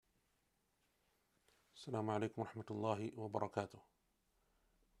Assalamu alaikum wa rahmatullahi wa barakatuh.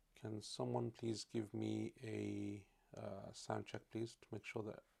 Can someone please give me a sound check, please, to make sure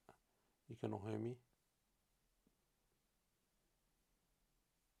that you can all hear me?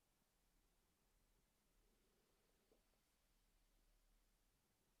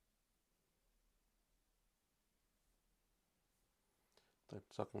 طيب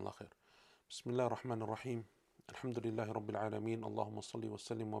جزاكم الله خير. بسم الله الرحمن الرحيم. الحمد لله رب العالمين. اللهم صل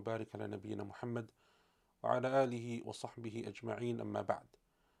وسلم وبارك على نبينا محمد وعلى آله وصحبه أجمعين أما بعد.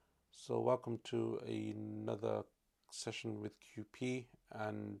 So welcome to another session with QP,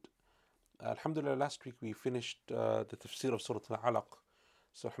 and Alhamdulillah, last week we finished the tafsir of Surah Al-Alaq.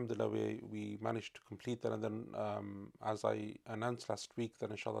 So Alhamdulillah, we managed to complete that, and then as I announced last week, that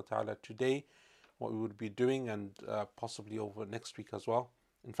inshallah ta'ala today what we would be doing, and possibly over next week as well,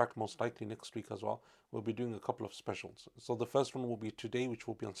 in fact most likely next week as well, we'll be doing a couple of specials. So the first one will be today, which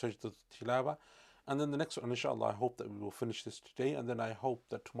will be on Sajdat Tilawa, and then the next one, inshallah, I hope that we will finish this today, and then I hope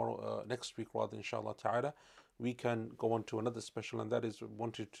that tomorrow, next week rather, inshallah ta'ala, we can go on to another special, and that is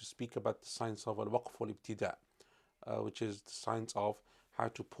wanted to speak about the science of al-waqf wal-ibtida', which is the science of how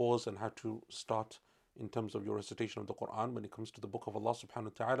to pause and how to start in terms of your recitation of the Quran when it comes to the book of Allah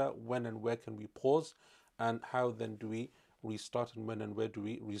subhanahu wa ta'ala. When and where can we pause, and how then do we restart, and when and where do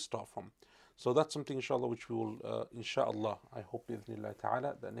we restart from? So that's something inshallah which we will inshallah, I hope bi'idhnillah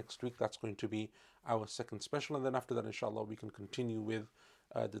ta'ala, that next week that's going to be our second special, and then after that inshallah we can continue with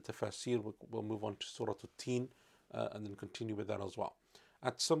the tafasir. We'll move on to Surah At-Teen and then continue with that as well.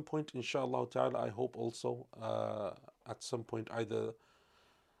 At some point inshallah ta'ala, I hope also at some point either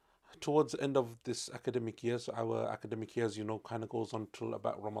towards the end of this academic year, so our academic years, kind of goes on till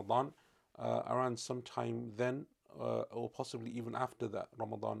about Ramadan, around sometime then, or possibly even after that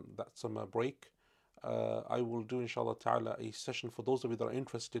Ramadan, that summer break, I will do inshallah ta'ala a session for those of you that are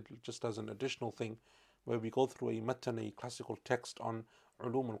interested, just as an additional thing, where we go through a matan, a classical text on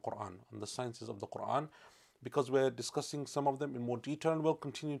ulum al-Quran, on the sciences of the Quran, because we're discussing some of them in more detail, and we'll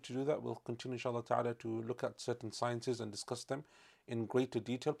continue to do that. We'll continue inshallah ta'ala to look at certain sciences and discuss them in greater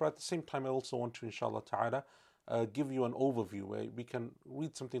detail, but at the same time I also want to inshallah ta'ala give you an overview where we can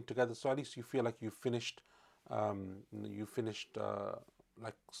read something together, so at least you feel like you finished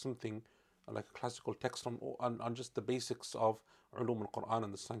like something like a classical text on just the basics of ulum al-Quran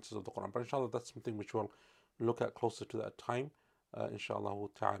and the sciences of the Quran. But inshallah that's something which we'll look at closer to that time, inshallah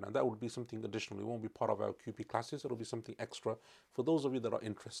ta'ala. And that would be something additional. It won't be part of our QP classes, it'll be something extra for those of you that are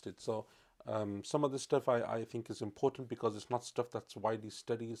interested. So some of this stuff I think is important because it's not stuff that's widely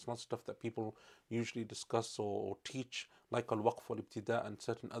studied, it's not stuff that people usually discuss or teach, like al-waqf wal-ibtida' and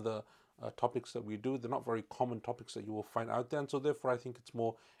certain other topics that we do. They're not very common topics that you will find out there, and so therefore I think it's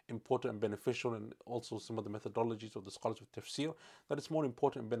more important and beneficial, and also some of the methodologies of the scholars of tafsir, that it's more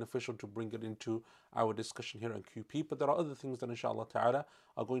important and beneficial to bring it into our discussion here on QP. But there are other things that inshallah ta'ala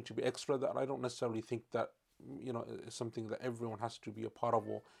are going to be extra that I don't necessarily think that is something that everyone has to be a part of,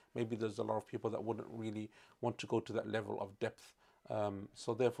 or maybe there's a lot of people that wouldn't really want to go to that level of depth.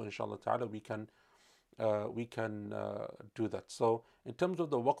 So therefore inshallah ta'ala we can do that. So in terms of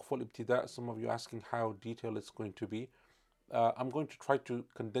the waqf wal-ibtida', some of you asking how detailed it's going to be. I'm going to try to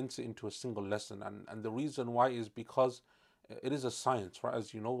condense it into a single lesson, and the reason why is because it is a science, right?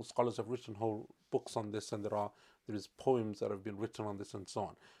 As you know, scholars have written whole books on this, and there is poems that have been written on this and so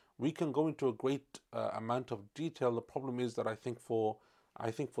on. We can go into a great amount of detail. The problem is that I think for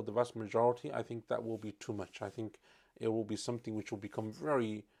the vast majority, I think that will be too much. I think it will be something which will become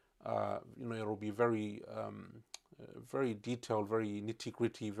very it will be very very detailed, very nitty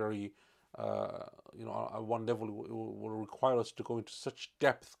gritty, very at one level it will require us to go into such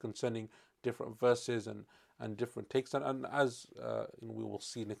depth concerning different verses and different takes, and as we will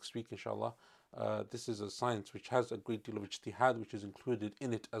see next week inshallah, this is a science which has a great deal of ijtihad which is included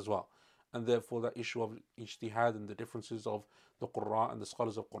in it as well, and therefore that issue of ijtihad and the differences of the Qur'an and the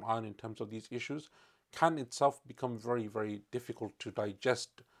scholars of Qur'an in terms of these issues can itself become very, very difficult to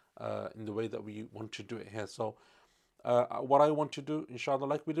digest in the way that we want to do it here. So what I want to do, inshallah,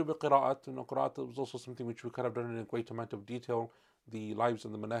 like we did with qira'at, qira'at was also something which we could have done in a great amount of detail. The lives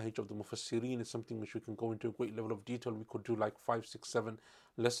and the manahij of the mufassirin is something which we can go into a great level of detail. We could do like 5, 6, 7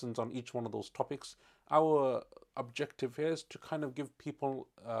 lessons on each one of those topics. Our objective here is to kind of give people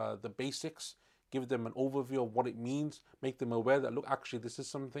the basics, give them an overview of what it means, make them aware that, look, actually this is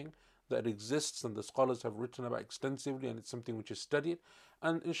something that exists and the scholars have written about extensively, and it's something which is studied.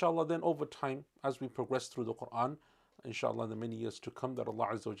 And inshallah then over time, as we progress through the Quran, inshallah in the many years to come, that Allah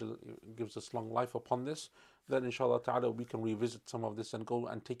Azza wa Jalla gives us long life upon this, then inshallah ta'ala we can revisit some of this and go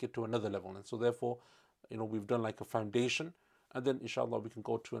and take it to another level. And so therefore we've done like a foundation, and then inshallah we can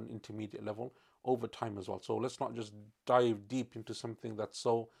go to an intermediate level over time as well. So let's not just dive deep into something that's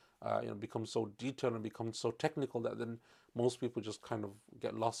so becomes so detailed and becomes so technical that then most people just kind of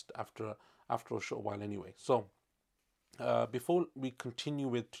get lost after a short while anyway. So before we continue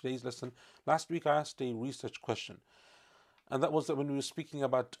with today's lesson, last week I asked a research question, and that was that when we were speaking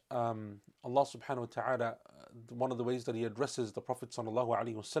about Allah subhanahu wa ta'ala, one of the ways that He addresses the Prophet sallallahu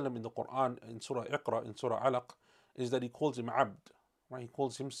alaihi wasallam in the Quran, in Surah Iqra, in Surah Alaq, is that He calls him abd, right? He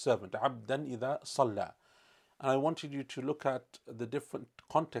calls him servant, abdan idha salla. And I wanted you to look at the different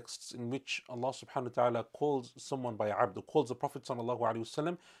contexts in which Allah subhanahu wa ta'ala calls someone by abd, calls the Prophet sallallahu alaihi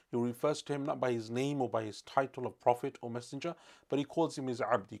wasallam. He refers to him not by his name or by his title of prophet or messenger, but he calls him his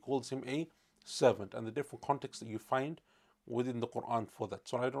abd, he calls him a servant, and the different contexts that you find within the Quran for that.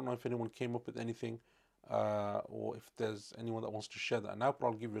 So I don't know if anyone came up with anything or if there's anyone that wants to share that now, but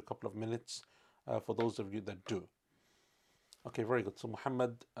I'll give you a couple of minutes for those of you that do. Okay, very good. So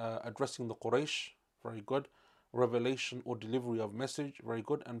Muhammad addressing the Quraysh, very good. Revelation or delivery of message, very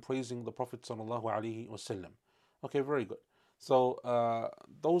good. And praising the Prophet sallallahu alaihi wasallam. Okay, very good. So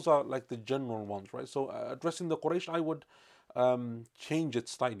those are like the general ones, right? So addressing the Quraysh, I would change it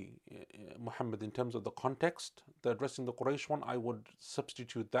slightly, Muhammad, in terms of the context. The addressing the Quraysh one, I would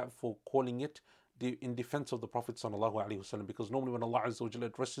substitute that for calling it in defense of the Prophet sallallahu alaihi wasallam, because normally when Allah Azza wa Jalla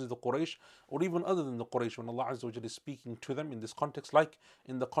addresses the Quraysh, or even other than the Quraysh, when Allah Azza wa Jalla is speaking to them in this context, like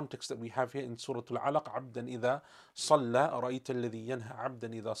in the context that we have here in Surah Al-Alaq, عَبْدًا إِذَا صَلَّى أَرَأَيْتَ الَّذِي يَنْهَى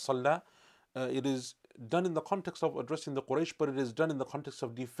عَبْدًا إِذَا صَلَّى. It is done in the context of addressing the Quraysh, but it is done in the context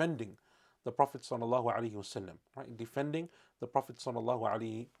of defending the Prophet sallallahu alaihi wasallam, right? Defending the Prophet sallallahu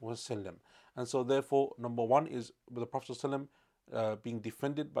alaihi wasallam. And so therefore, number one is the Prophet sallallahu being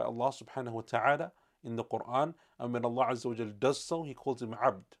defended by Allah subhanahu wa ta'ala in the Quran, and when Allah Azza wa Jal does so, He calls him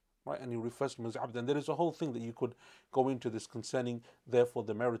abd, right? And He refers to him as abd. And there is a whole thing that you could go into this concerning therefore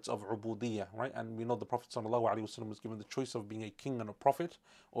the merits of ubudiyah, right? And we know the Prophet sallallahu alaihi wasallam was given the choice of being a king and a prophet,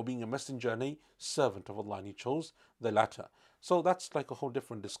 or being a messenger and a servant of Allah, and he chose the latter. So that's like a whole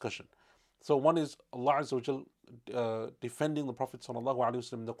different discussion. So one is Allah Azza wa Jal defending the Prophet sallallahu alaihi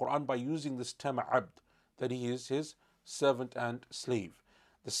wasallam in the Quran by using this term abd, that he is his servant and slave.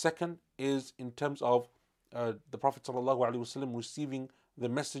 The second is in terms of the Prophet ﷺ receiving the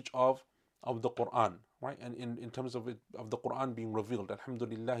message of the Quran, right? And in terms of the Quran being revealed,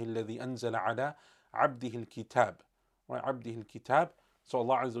 Alhamdulillahi alladhi anzala ala abdihi al-kitab, right? Abdihi al-kitab. So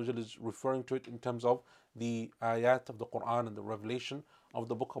Allah Azza wa Jalla is referring to it in terms of the ayat of the Quran and the revelation of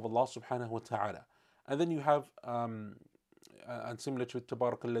the book of Allah subhanahu wa ta'ala. And then you have, and similar to it,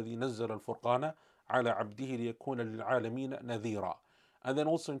 Tabarak alladhi nazzala al-furqana ala abdihi liyakuna lil'alamina nadhira. And then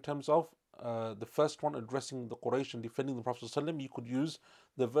also in terms of the first one addressing the Quraysh and defending the Prophet ﷺ, you could use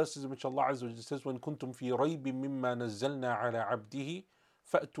the verses in which Allah Azza wa Jalla says, وَإِن كُنْتُمْ فِي رَيْبٍ مِمَّا نَزَّلْنَا عَلَى عَبْدِهِ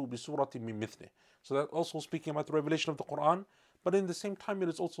فَأْتُوا بِسُورَةٍ مِّن مِثْلِهِ. So that's also speaking about the revelation of the Quran, but in the same time it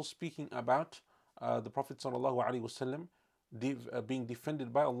is also speaking about the Prophet ﷺ being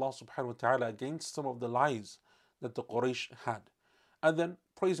defended by Allah subhanahu wa ta'ala against some of the lies that the Quraysh had. And then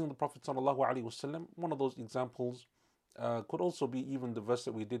praising the Prophet ﷺ, one of those examples could also be even the verse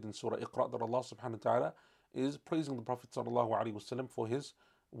that we did in Surah Iqra, that Allah subhanahu wa ta'ala is praising the Prophet sallallahu alaihi wasallam for his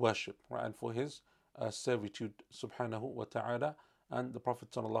worship, right, and for his servitude subhanahu wa ta'ala. And the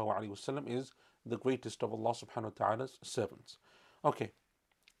Prophet sallallahu alaihi wasallam is the greatest of Allah subhanahu wa ta'ala's servants. Okay,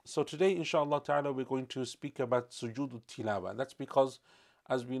 so today inshallah ta'ala we're going to speak about sujood tilawa. That's because,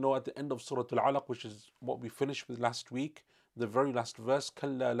 as we know, at the end of Surah Al-Alaq, which is what we finished with last week, the very last verse,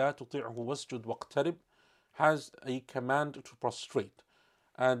 كَلَّا لَا تُطِعْهُ وَاسْجُدْ وَاقْتَرِبْ, has a command to prostrate,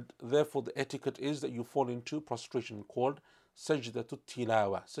 and therefore the etiquette is that you fall into prostration called sajdatul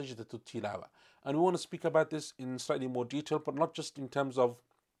tilawa. And we want to speak about this in slightly more detail, but not just in terms of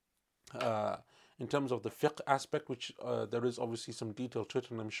the fiqh aspect, which there is obviously some detail to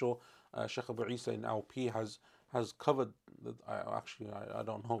it, and I'm sure Sheikh Abu Isa in ALP has covered. I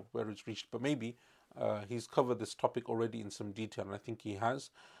don't know where it's reached, but maybe he's covered this topic already in some detail, and I think he has.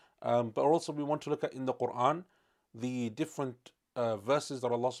 But also we want to look at in the Quran the different verses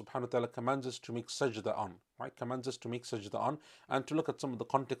that Allah subhanahu wa ta'ala commands us to make sajda on, right? Commands us to make sajda on, and to look at some of the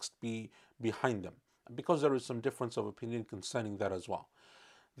context behind them, because there is some difference of opinion concerning that as well.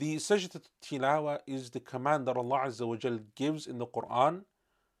 The sajda tilawa is the command that Allah Azza wa Jal gives in the Quran,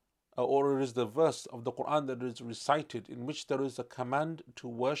 or it is the verse of the Quran that is recited in which there is a command to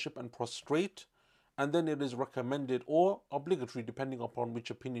worship and prostrate, and then it is recommended or obligatory, depending upon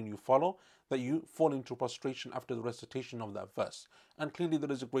which opinion you follow, that you fall into prostration after the recitation of that verse. And clearly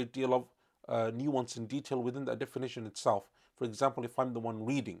there is a great deal of nuance and detail within that definition itself. For example, if I'm the one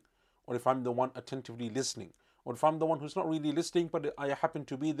reading, or if I'm the one attentively listening, Or if I'm the one who's not really listening, but I happen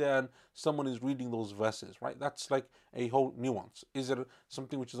to be there and someone is reading those verses, right? That's like a whole nuance. Is it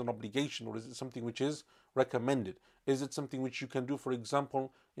something which is an obligation, or is it something which is recommended? Is it something which you can do, for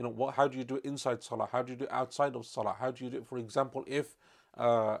example, how do you do it inside salah? How do you do it outside of salah? How do you do it, for example, if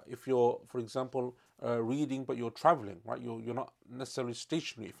you're, for example, reading but you're traveling, right? You're not necessarily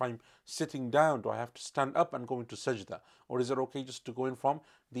stationary. If I'm sitting down, do I have to stand up and go into sajda? Or is it okay just to go in from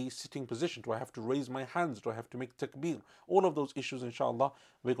the sitting position? Do I have to raise my hands? Do I have to make takbir? All of those issues, inshallah,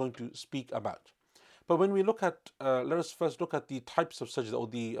 we're going to speak about. But when we look at, let us first look at the types of sajda, or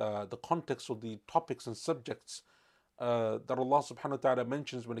the context, or the topics and subjects that Allah subhanahu wa ta'ala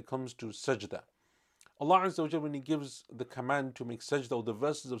mentions when it comes to sajda. Allah Azza wa Jalla, when He gives the command to make sajda, or the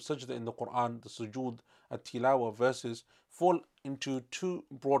verses of sajda in the Quran, the sujood, at-tilawa verses, fall into two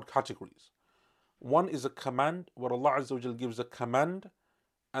broad categories. One is a command, where Allah Azza wa Jalla gives a command,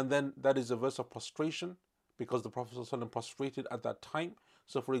 and then that is a verse of prostration, because the Prophet ﷺ prostrated at that time.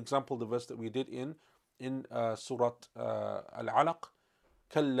 So for example, the verse that we did in Surah Al-Alaq,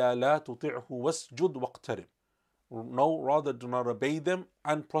 كَلَّا لَا تُطِعْهُ وَاسْجُدْ وَاقْتَرِبْ. No, rather do not obey them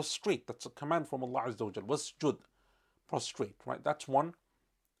and prostrate. That's a command from Allah Azza wa Jal. Wasjud, prostrate, right? That's one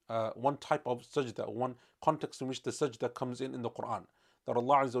type of sajda, one context in which the sajda comes in the Quran. That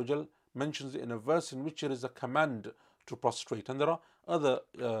Allah Azza wa Jal mentions it in a verse in which it is a command to prostrate. And there are other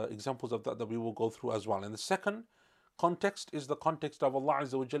examples of that we will go through as well. And the second context is the context of Allah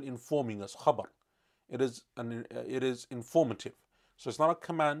Azza wa Jal informing us, khabar. It is informative. So it's not a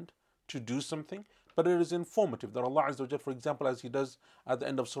command to do something, but it is informative. That Allah Azza wa Jal, for example, as He does at the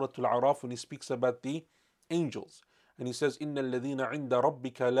end of Surah Al-A'raf, when He speaks about the angels, and He says, إِنَّ الَّذِينَ عِنْدَ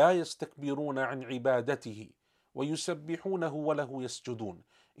رَبِّكَ لَا يَسْتَكْبِرُونَ عَنْ عِبَادَتِهِ وَيُسَبِّحُونَهُ وَلَهُ يَسْجُدُونَ.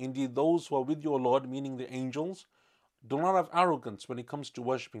 Indeed, those who are with your Lord, meaning the angels, do not have arrogance when it comes to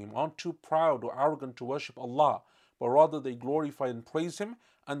worshipping Him, aren't too proud or arrogant to worship Allah, but rather they glorify and praise Him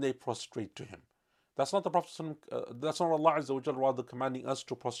and they prostrate to Him. That's not the Prophet, that's not Allah Azza wa Jal rather commanding us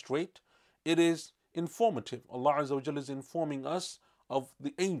to prostrate. It is informative. Allah Azza wa Jal is informing us of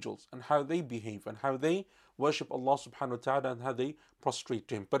the angels and how they behave and how they worship Allah subhanahu wa ta'ala and how they prostrate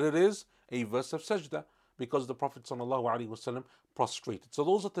to Him. But it is a verse of sajda, because the Prophet sallallahu alaihi wasallam prostrated. So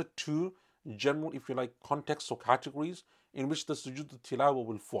those are the two general, if you like, contexts or categories in which the sujood tilawa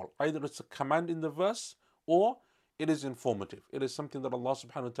will fall. Either it's a command in the verse, or it is informative. It is something that Allah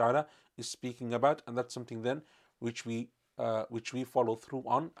subhanahu wa ta'ala is speaking about, and that's something then which we follow through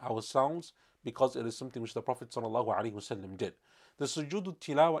on ourselves, because it is something which the Prophet sallallahu alaihi wasallam did. The sujood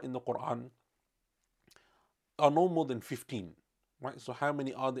tilawa in the Quran are no more than 15. Right? So how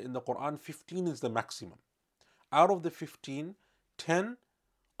many are there in the Quran? 15 is the maximum. Out of the 15, 10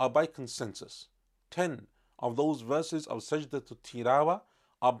 are by consensus. 10 of those verses of sajda to tilawa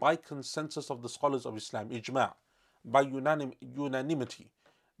are by consensus of the scholars of Islam, ijma', by unanimity,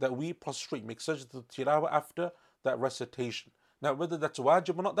 that we prostrate, make sajda to tilawa after that recitation. Now, whether that's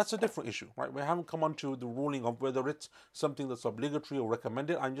wajib or not, that's a different issue, right? We haven't come on to the ruling of whether it's something that's obligatory or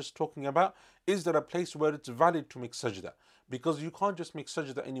recommended. I'm just talking about, is there a place where it's valid to make sajda? Because you can't just make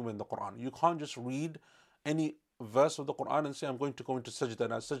sajda anywhere in the Quran. You can't just read any verse of the Quran and say, I'm going to go into sajda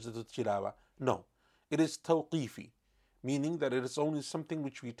now, sajda to tilawa. No. It is tawqifi, meaning that it is only something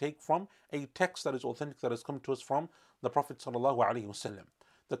which we take from a text that is authentic, that has come to us from the Prophet sallallahu alaihi wasallam.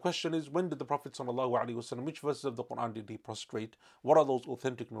 The question is, when did the Prophet ﷺ, which verses of the Quran did he prostrate? What are those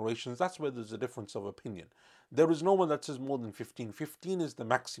authentic narrations? That's where there's a difference of opinion. There is no one that says more than 15. 15 is the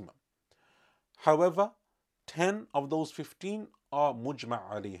maximum. However, 10 of those 15 are mujma'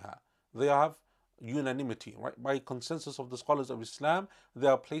 alayha. They have unanimity, right? By consensus of the scholars of Islam,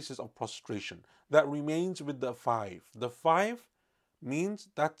 there are places of prostration. That remains with the 5. The 5 means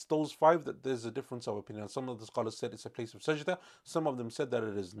that's those 5 that there's a difference of opinion. Some of the scholars said it's a place of sajda, some of them said that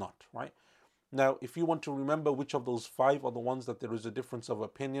it is not, right? Now, if you want to remember which of those 5 are the ones that there is a difference of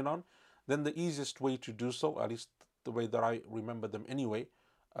opinion on, then the easiest way to do so, at least the way that I remember them anyway,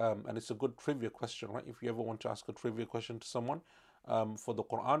 and it's a good trivia question, right? If you ever want to ask a trivia question to someone for the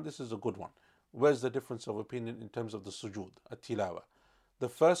Quran, this is a good one. Where's the difference of opinion in terms of the sujood, at-tilawa? The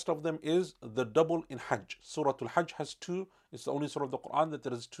first of them is the double in Hajj. Surah Al-Hajj has 2. It's the only surah of the Quran that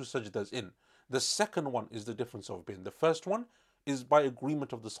there is 2 sajdas in. The second one is the difference of opinion. The first one is by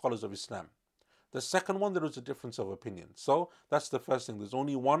agreement of the scholars of Islam. The second one, there is a difference of opinion. So that's the first thing. There's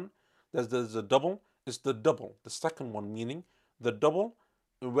only one. There's a double. It's the double. The second one, meaning the double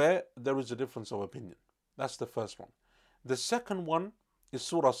where there is a difference of opinion. That's the first one. The second one is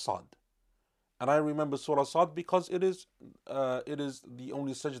Surah Sad. And I remember Surah Sad because it is the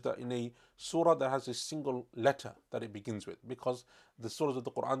only sajda in a surah that has a single letter that it begins with. Because the surahs of the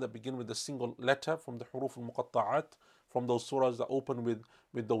Quran that begin with a single letter from the huruf al-muqatta'at, from those surahs that open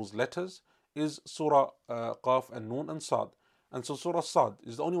with those letters, is Surah Qaf and Noon and Sad. And so Surah Sad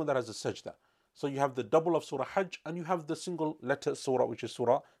is the only one that has a sajda. So you have the double of Surah Hajj and you have the single letter surah, which is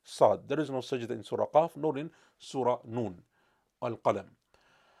Surah Sad. There is no sajda in Surah Qaf nor in Surah Noon al-Qalam.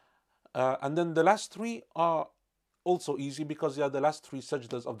 And then the last three are also easy because they are the last three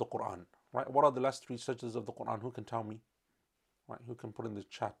sajdas of the Quran. Right? What are the last three sajdas of the Quran? Who can tell me? Right? Who can put in the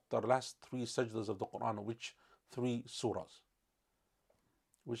chat? The last three sajdas of the Quran are which three surahs?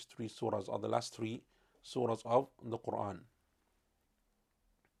 Which three surahs are the last three surahs of the Quran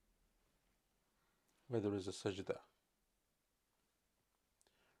where there is a sajda?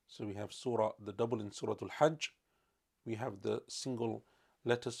 So we have surah, the double in Surah Al-Hajj. We have the single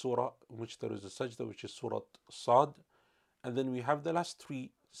letter surah in which there is a sajda, which is Surah Sad. And then we have the last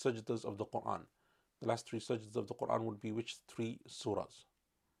three sajdas of the Quran. The last three sajdas of the Quran would be which three surahs?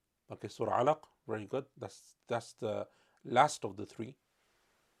 Okay, Surah Alaq, very good. That's the last of the three.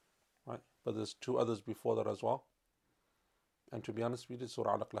 Right? But there's two others before that as well. And to be honest, we did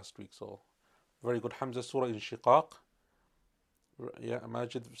Surah Alaq last week, so very good. Hamza, Surah Inshiqaq. Yeah,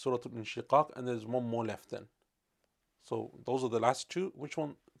 Majid, Surah Inshiqaq, and there's one more left then. So those are the last two. Which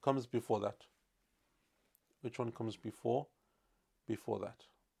one comes before that? Which one comes before that?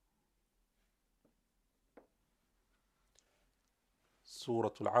 Surah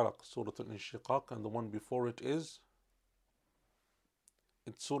Al-Alaq, Surah Al-Inshiqaq, and the one before it is,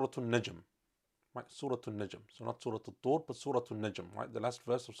 it's Surah Al-Najm. Right, Surah Al-Najm. So not Surah Al-Tur, but Surah Al-Najm. Right, the last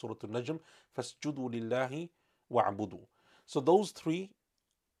verse of Surah Al-Najm. فَاسْجُدُوا لِلَّهِ وَعْبُدُوا. So those three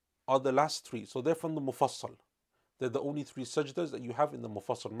are the last three. So they're from the Mufassal. They're the only three sajdas that you have in the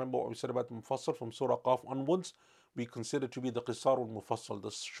Mufassal. Remember what we said about the Mufassal from Surah Qaf onwards? We consider to be the Qisar al-Mufassal, the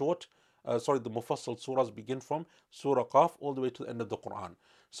short, the Mufassal surahs begin from Surah Qaf all the way to the end of the Quran.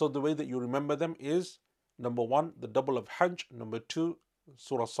 So the way that you remember them is, number one, the double of Hajj, number two,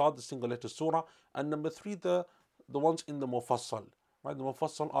 Surah Sad, the single letter surah, and number three, the ones in the Mufassal. Right? The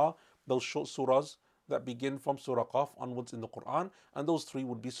Mufassal are those short surahs that begin from Surah Qaf onwards in the Quran, and those three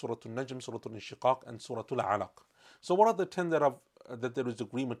would be Surah Al-Najm, Surah Al-Inshiqaq, and Surah Al-Alaq. So what are the 10 that there is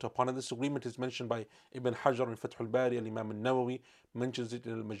agreement upon? And this agreement is mentioned by Ibn Hajar in Fath al-Bari, Imam al-Nawawi mentions it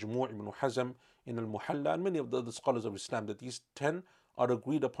in Al-Majmu', Ibn Hazm in Al-Muhalla, and many of the other scholars of Islam, that these 10 are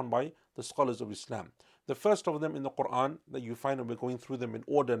agreed upon by the scholars of Islam. The first of them in the Quran that you find, and we're going through them in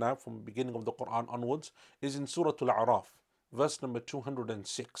order now from the beginning of the Quran onwards, is in Surah Al-A'raf, verse number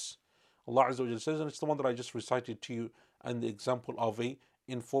 206. Allah Azza wa Jalla says, and it's the one that I just recited to you, and the example of a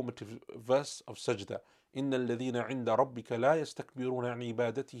informative verse of sajda. إن الذين عند ربك لا يستكبرون عن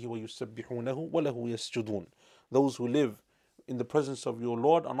عبادته ويسبحونه وله يسجدون. Those who live in the presence of your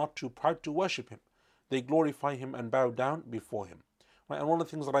Lord are not too proud to worship Him. They glorify Him and bow down before Him. Right? And one of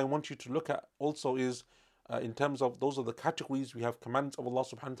the things that I want you to look at also is, in terms of, those are the categories. We have commands of Allah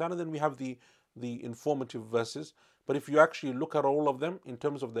subhanahu wa ta'ala, then we have the informative verses. But if you actually look at all of them in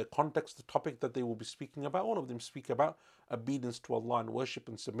terms of their context, the topic that they will be speaking about, all of them speak about obedience to Allah and worship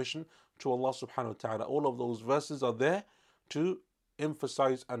and submission to Allah subhanahu wa ta'ala. All of those verses are there to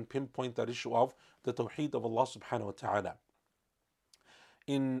emphasize and pinpoint that issue of the tawheed of Allah subhanahu wa ta'ala.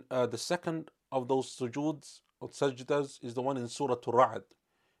 In the second of those sujuds or sajdas is the one in Surah Al-Ra'd,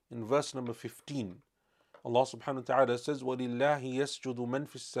 in verse number 15. Allah subhanahu wa ta'ala says, وَلِلَّهِ يَسْجُدُ مَنْ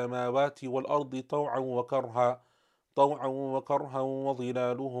فِي السَّمَاوَاتِ وَالْأَرْضِ طَوْعًا وَكَرْهًا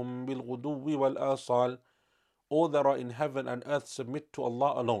وَظِلَالُهُمْ بِالْغُدُوِّ وَالْآصَالِ. All that are in heaven and earth submit to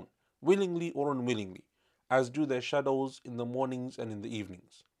Allah alone, willingly or unwillingly, as do their shadows in the mornings and in the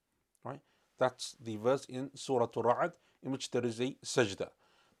evenings. Right? That's the verse in Surah Al-Ra'd in which there is a sajda.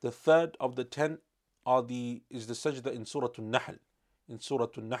 The third of the 10 is the sajda in Surah Al-Nahl. In Surah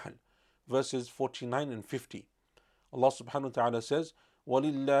Al-Nahl, verses 49 and 50. Allah subhanahu wa ta'ala says,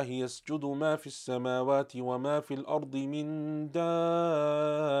 وَلِلَّهِ يَسْجُدُ مَا فِي السَّمَاوَاتِ وَمَا فِي الْأَرْضِ مِن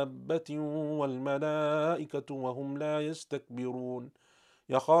دَابَّةٍ وَالْمَلَائِكَةُ وَهُمْ لَا يَسْتَكْبِرُونَ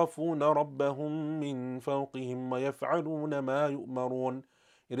يَخَافُونَ رَبَّهُم مِّن فَوْقِهِمْ وَيَفْعَلُونَ مَا يُؤْمَرُونَ.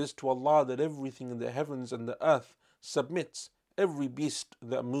 It is to Allah that everything in the heavens and the earth submits, every beast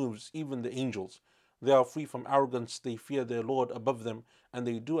that moves, even the angels. They are free from arrogance, they fear their Lord above them, and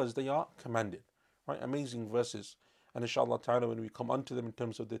they do as they are commanded. Right? Amazing verses. And inshallah ta'ala, when we come onto them in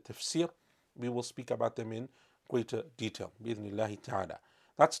terms of the tafsir, we will speak about them in greater detail. Bi-idhnillahi ta'ala.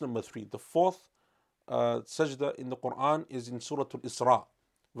 That's number 3. The fourth sajda in the Quran is in Surah Al-Isra,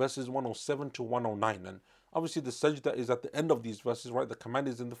 verses 107 to 109. And Obviously, the sajda is at the end of these verses, right? The command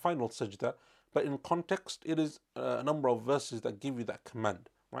is in the final sajda, but in context, it is a number of verses that give you that command,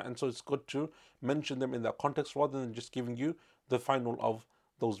 right? And so it's good to mention them in that context rather than just giving you the final of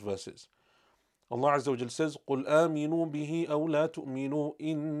those verses. Allah Azza wa Jal says, قُلْ آمِنُوا بِهِ أَوْ لَا تُؤْمِنُوا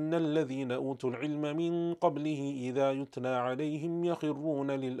إِنَّ الَّذِينَ أُوتُوا الْعِلْمَ مِنْ قَبْلِهِ إِذَا يُتْلَى عَلَيْهِمْ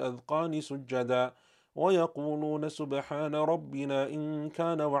يَخِرُّونَ لِلْأَذْقَانِ سُجَّدًا وَيَقُولُونَ سُبْحَانَ رَبِّنَا إِنْ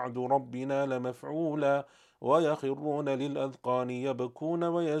كَانَ وَعْدُ رَبِّنَا لَمَفْعُولًا وَيَخِرُّونَ لِلْأَذْقَانِ يَبْكُونَ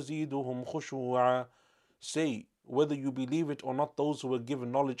وَيَزِيدُهُمْ خُشُوعًا. Say, whether you believe it or not, those who were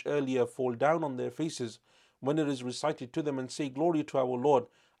given knowledge earlier fall down on their faces when it is recited to them and say, Glory to our Lord,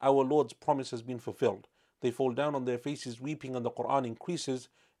 our Lord's promise has been fulfilled. They fall down on their faces weeping, and the Quran increases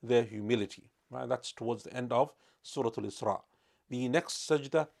their humility. Right? That's towards the end of Surah Al-Isra. The next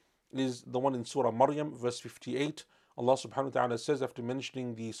sajda is the one in Surah Maryam, verse 58. Allah subhanahu wa ta'ala says, after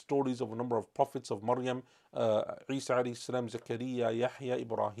mentioning the stories of a number of prophets of Maryam, Isa alayhi salam, Zakaria, Yahya,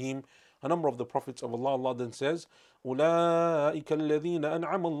 Ibrahim, a number of the prophets of Allah, Allah then says, أولئك الذين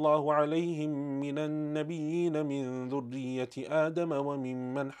أنعم الله عليهم من النبيين من ذرية آدم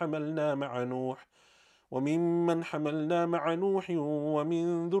وممن حملنا مع نوح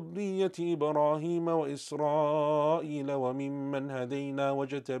ومن ذرية إبراهيم وإسرائيل وممن هدينا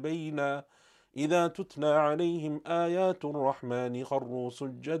وجتبينا إذا تتلى عليهم آيات الرحمن خروا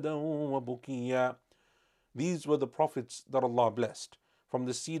سجدا وبكيا. These were the prophets that Allah blessed. From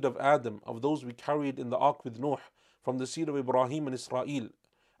the seed of Adam, of those we carried in the ark with Nuh, from the seed of Ibrahim and Israel,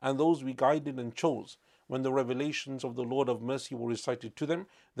 and those we guided and chose. When the revelations of the Lord of mercy were recited to them,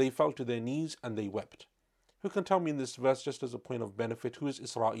 they fell to their knees and they wept. Who can tell me in this verse, just as a point of benefit, who is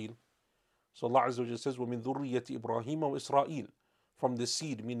Israel? So Allah Azza wa Jalla says, وَمِن ذُرِّيَّةِ إِبْرَاهِيمَ وَإِسْرَائِيل. From the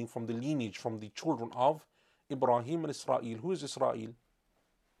seed, meaning from the lineage, from the children of Ibrahim and Israel. Who is Israel?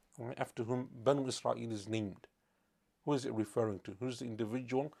 After whom Banu Israel is named. Who is it referring to? Who is the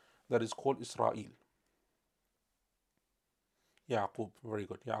individual that is called Israel? Yaqub, very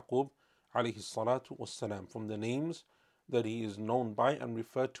good. Yaqub alayhi salatu wassalam. From the names that he is known by and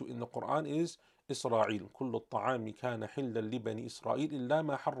referred to in the Quran is Israel. كل الطعام كان حلا لبني إسرائيل إلا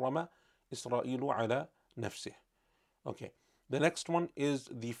ما حرم إسرائيل على نفسه. Okay. The next one is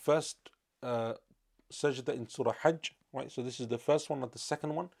the first sajda in Surah Hajj. Right. So this is the first one, not the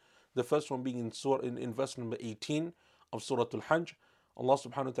second one. The first one being in verse number 18 of Surah Al-Hajj. Allah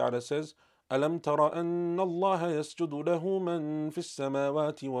subhanahu wa ta'ala says, أَلَمْ تَرَ أَنَّ اللَّهَ يَسْجُدُ لَهُ مَنْ فِي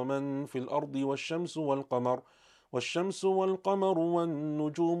السَّمَاوَاتِ وَمَنْ فِي الْأَرْضِ والشمس والقمر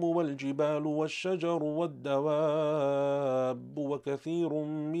والنجوم والجبال والشجر والدواب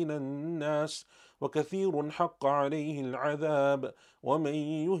وكثير حق عليه العذاب ومن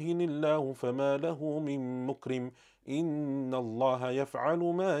يهن الله فما له من مكرم إن الله يفعل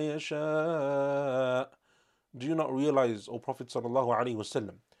ما يشاء. Do you not realize, O Prophet sallallahu alaihi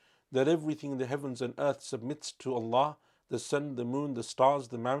wasallam, that everything in the heavens and earth submits to Allah, the sun, the moon, the stars,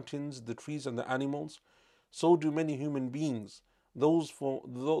 the mountains, the trees and the animals? So do many human beings. Though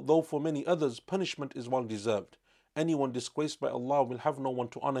for many others punishment is well deserved. Anyone disgraced by Allah will have no one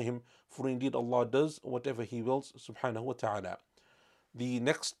to honor him, for indeed Allah does whatever He wills, subhanahu wa ta'ala. The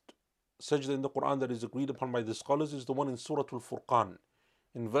next sajda in the Quran that is agreed upon by the scholars is the one in Surah Al-Furqan,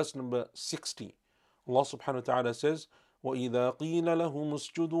 in verse number 60. Allah subhanahu wa ta'ala says, وَإِذَا قِيلَ لَهُمُ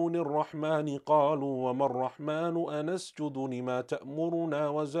اسْجُدُوا لِلرَّحْمَنِ قَالُوا وَمَا الرَّحْمَنُ أَنَسْجُدُ لِمَا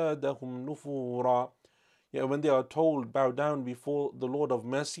تَأْمُرُنَا وَزَادَهُمْ نُفُورًا. Yet when they are told, bow down before the Lord of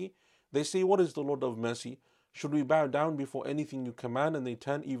mercy, they say, what is the Lord of mercy? Should we bow down before anything you command? And they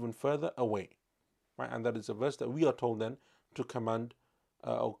turn even further away. Right? And that is a verse that we are told then to command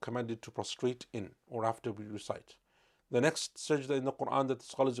or commanded to prostrate in, or after we recite. The next sajda in the Quran that the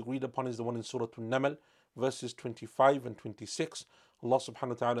scholars agreed upon is the one in Surah An-Naml, verses 25 and 26. Allah subhanahu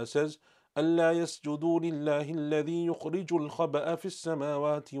wa ta'ala says, أَلَّا يَسْجُدُوا لِلَّهِ الَّذِي يُخْرِجُ الْخَبَأَ فِي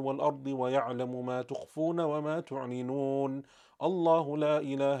السَّمَاوَاتِ وَالْأَرْضِ وَيَعْلَمُ مَا تُخْفُونَ وَمَا تُعْلِنُونَ اللَّهُ لَا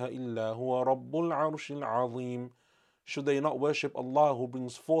إِلَهَ إِلَّا هُوَ رَبُّ الْعَرْشِ الْعَظِيمِ. Should they not worship Allah who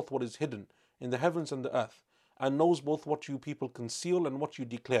brings forth what is hidden in the heavens and the earth, and knows both what you people conceal and what you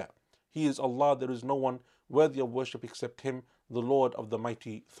declare? He is Allah, there is no one worthy of worship except Him, the Lord of the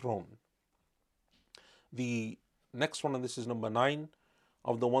mighty throne. The next one, and this is number 9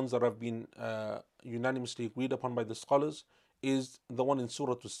 of the ones that have been unanimously agreed upon by the scholars, is the one in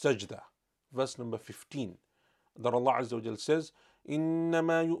Surah Al-Sajda, verse number 15, that Allah Azza wa Jal says,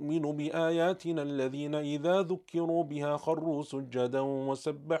 إنما يؤمن بآياتنا الذين إذا ذكروا بها خروا سجدا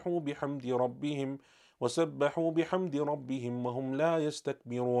وسبحوا بحمد ربهم وهم لا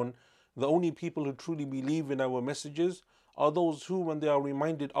يستكبرون. The only people who truly believe in our messages are those who, when they are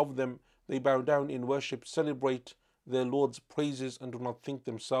reminded of them, they bow down in worship, celebrate their Lord's praises, and do not think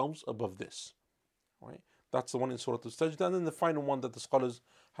themselves above this. Right? That's the one in Surah Al-Sajdah. And then the final one that the scholars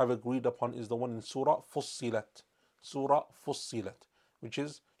have agreed upon is the one in Surah Fussilat. Surah Fussilat, which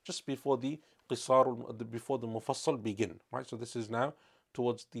is just before the Qisar, before the Mufassal begin. Right? So this is now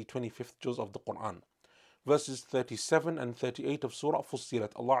towards the 25th juz of the Quran. Verses 37 and 38 of Surah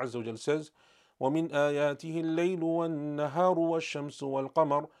Fussilat. Allah Azza wa Jal says, وَمِنْ آيَاتِهِ اللَّيْلُ وَالنَّهَارُ وَالشَّمْسُ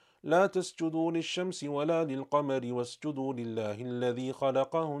وَالْقَمَرُ لا تسجدوا للشمس ولا للقمر واسجدوا لله الذي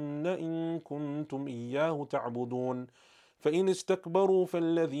خلقهن إن كنتم إياه تعبدون فإن استكبروا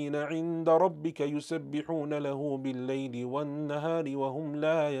فالذين عند ربك يسبحون له بالليل والنهار وهم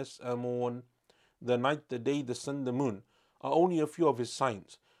لا يسأمون. The night, the day, the sun, the moon are only a few of his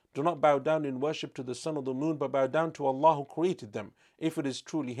signs. Do not bow down in worship to the sun or the moon, but bow down to Allah who created them, if it is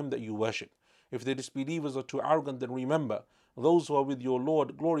truly him that you worship. If the disbelievers are too arrogant, then remember, those who are with your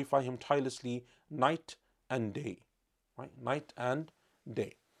Lord glorify him tirelessly night and day. Right? Night and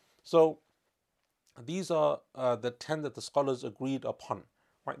day. So these are the 10 that the scholars agreed upon.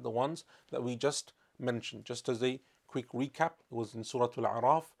 Right? The ones that we just mentioned. Just as a quick recap, it was in Surah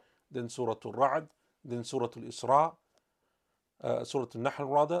Al-A'raf, then Surah Al-Ra'd, then Surah Al-Isra, Surah Al-Nahl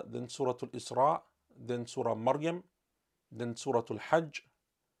rather, then Surah Al-Isra, then Surah Maryam, then Surah Al-Hajj,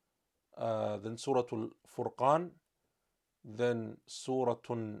 then Surah Al-Furqan, then Surah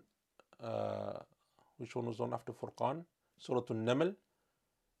which one was on after Furqan? Surah Al-Naml,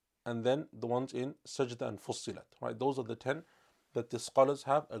 and then the ones in Sajda and Fussilat. Right? Those are the 10 that the scholars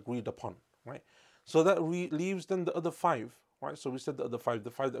have agreed upon. Right? So that leaves then the other 5. Right? So we said the other 5.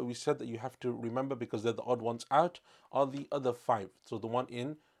 The 5 that we said that you have to remember because they're the odd ones out are the other 5. So the one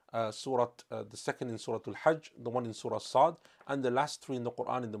in the second in Surah Al-Hajj, the one in Surah Sad, and the last 3 in the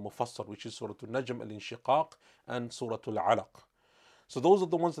Quran in the Mufassal, which is Surah Al-Najm, Al-Inshiqaq, and Surah Al-Alaq. So those are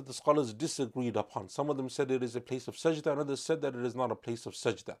the ones that the scholars disagreed upon. Some of them said it is a place of sajda, and others said that it is not a place of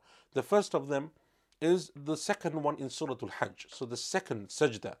sajda. The first of them is the second one in Surah Al-Hajj. So the second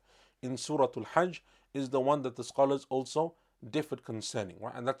sajda in Surah Al-Hajj is the one that the scholars also differed concerning.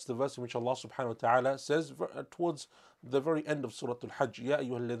 Right? And that's the verse in which Allah subhanahu wa ta'ala says towards the very end of Surah Al-Hajj, يَا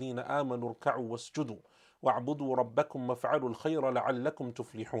أَيُّهَا الَّذِينَ آمَنُوا ارْكَعُوا وَاسْجُدُوا وَاعْبُدُوا رَبَّكُمْ وَافْعَلُوا الْخَيْرَ لَعَلَّكُمْ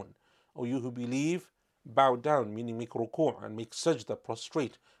تُفْلِحُونَ. O you who believe, bow down, meaning make ruku' and make sajda,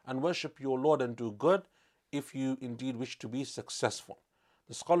 prostrate, and worship your Lord and do good if you indeed wish to be successful.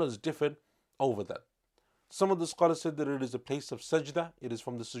 The scholars differed over that. Some of the scholars said that it is a place of sajda, it is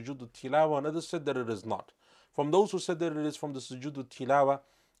from the sujood tilawa, and others said that it is not. From those who said that it is from the sujood tilawa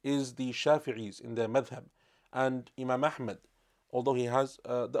is the Shafi'is in their madhab, and Imam Ahmad, although he has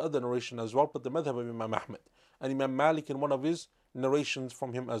the other narration as well, but the madhab of Imam Ahmad, and Imam Malik in one of his narrations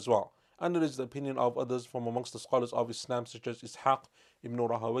from him as well. And it is the opinion of others from amongst the scholars of Islam, such as Ishaq ibn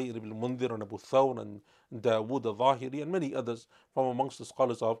Rahawayh, ibn Mundhir, and Abu Thawr, and Dawood al-Zahiri, and many others from amongst the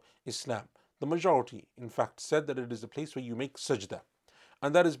scholars of Islam. The majority, in fact, said that it is a place where you make sajda.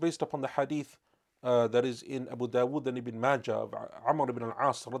 And that is based upon the hadith that is in Abu Dawood and Ibn Majah of Amr ibn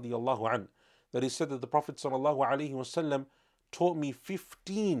al-As radiyallahu an, that he said that the Prophet sallallahu alaihi wasallam taught me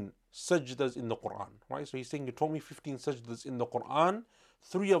 15 sajdas in the Quran. Right? So he's saying he taught me 15 sajdas in the Quran.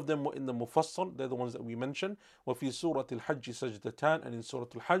 3 of them were in the Mufassal, they're the ones that we mentioned. وَفِي سُورَةِ الْحَجِّ سَجْدَتَانِ, and in Surah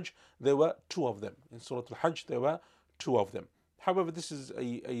Al-Hajj there were 2 of them. In Surah Al-Hajj there were 2 of them. However, this is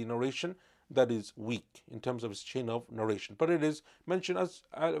a narration that is weak in terms of its chain of narration, but it is mentioned as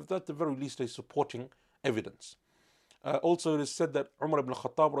at the very least a supporting evidence. Also it is said that Umar ibn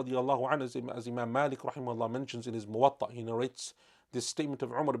Khattab radiallahu anhu, as Imam Malik rahimahullah mentions in his Muwatta, he narrates this statement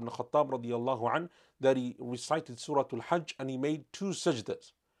of Umar ibn Khattab radiallahu anhu, that he recited Surah Al-Hajj and he made 2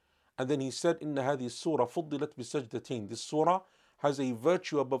 sajdas. And then he said, إِنَّ هَذِهِ السُّورَةِ فُضِّلَتْ بِسَجْدَتَيْنِ. This surah has a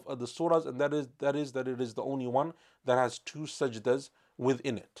virtue above other surahs, and that is that it is the only one that has 2 sajdas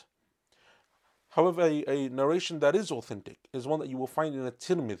within it. However, a narration that is authentic is one that you will find in a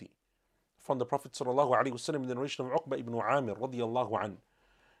Tirmidhi from the Prophet sallallahu alaihi wasallam, in the narration of Uqba ibn Amir radiallahu anhu,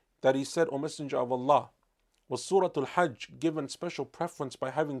 that he said, O Messenger of Allah, was Surah Al-Hajj given special preference by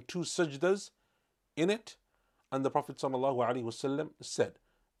having 2 sajdas in it? And the Prophet ﷺ said,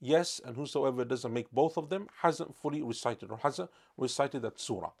 yes, and whosoever doesn't make both of them hasn't fully recited, or hasn't recited that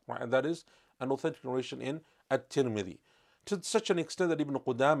surah. Right? And that is an authentic narration in At-Tirmidhi. To such an extent that Ibn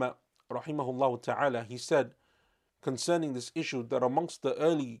Qudama rahimahullah ta'ala, he said concerning this issue that amongst the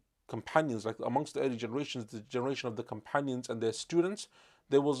early companions, like amongst the early generations, the generation of the companions and their students,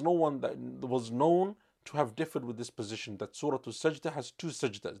 there was no one that was known to have differed with this position, that Surah Al-Sajdah has 2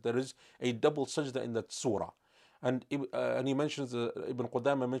 sajdas. There is a double sajda in that surah. And he mentions, Ibn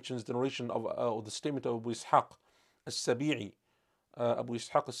Qudama mentions the narration of the statement of Abu Ishaq as-Sabi'i Abu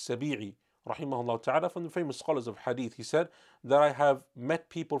Ishaq al-Sabi'i, rahimahullah ta'ala, from the famous scholars of hadith. He said that I have met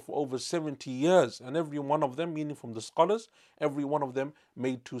people for over 70 years, and every one of them, meaning from the scholars, every one of them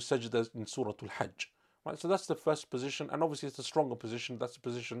made 2 sajdas in Surah Al-Hajj. Right, so that's the first position, and obviously it's a stronger position. That's the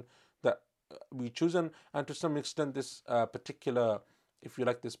position that we choose, and to some extent, this particular, if you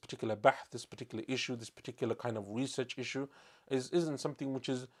like, this particular bahth, this particular issue, this particular kind of research issue, isn't something which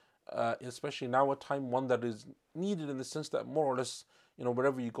is, especially in our time, one that is needed in the sense that more or less,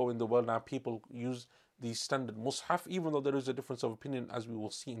 wherever you go in the world now, people use the standard mushaf, even though there is a difference of opinion, as we will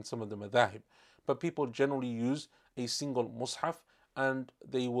see in some of the madhahib. But people generally use a single mushaf, and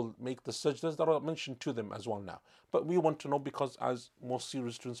they will make the sajdas that are mentioned to them as well now. But we want to know, because as most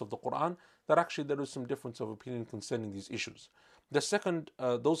serious students of the Quran, that actually there is some difference of opinion concerning these issues. The second,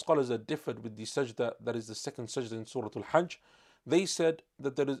 those scholars that differed with the sajda, that is the second sajda in Surah Al-Hajj, they said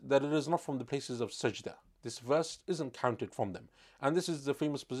that it is not from the places of sajda. This verse isn't counted from them. And this is the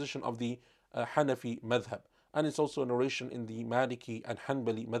famous position of the Hanafi madhab. And it's also a narration in the Maliki and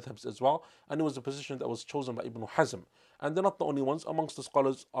Hanbali madhabs as well. And it was a position that was chosen by Ibn Hazm. And they're not the only ones amongst the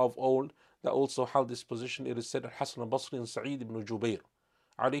scholars of old that also held this position. It is said Al-Hasan al-Basri and Sa'id ibn Jubair,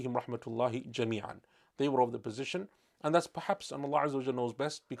 alayhim rahmatullahi jami'an. They were of the position. And that's perhaps, and Allah Azza wa Jalla knows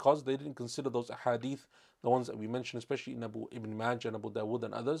best, because they didn't consider those ahadith, the ones that we mentioned, especially in Ibn Majah and Abu Dawood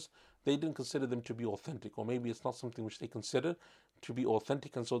and others, they didn't consider them to be authentic, or maybe it's not something which they consider to be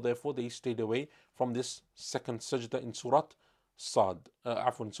authentic, and so therefore they stayed away from this second sajda in Surah Surah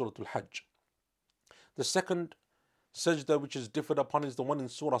Al-Hajj. The second sajda which is differed upon is the one in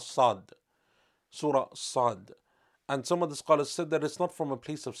Surah Sad. And some of the scholars said that it's not from a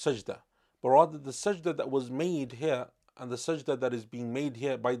place of sajda, but rather the sajda that was made here, and the sajda that is being made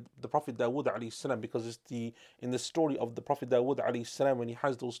here by the Prophet Dawood alayhi salam, because it's in the story of the Prophet Dawood alayhi salam, when he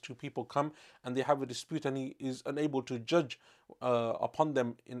has those 2 people come and they have a dispute, and he is unable to judge upon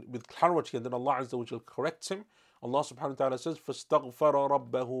them with clarity, and then Allah Azza wa Jalla corrects him. Allah subhanahu wa ta'ala says, فَاسْتَغْفَرَ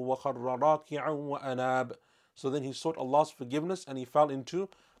رَبَّهُ وَخَرَّ رَاكِعًا وَأَنَابَ. So then he sought Allah's forgiveness, and he fell into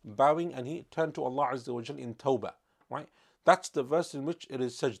bowing, and he turned to Allah Azza wa Jalla in tawbah. Right? That's the verse in which it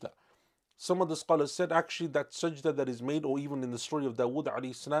is sajda. Some of the scholars said actually that sajda that is made, or even in the story of Dawood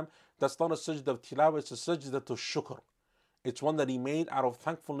alayhi salam, that's not a sajda of tilawah, it's a sajda to shukr. It's one that he made out of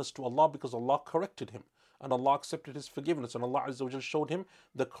thankfulness to Allah, because Allah corrected him and Allah accepted his forgiveness, and Allah Azza wa Jalla showed him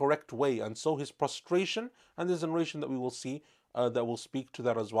the correct way. And so his prostration, and there's a narration that we will see that will speak to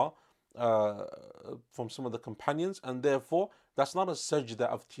that as well, from some of the companions, and therefore that's not a sajda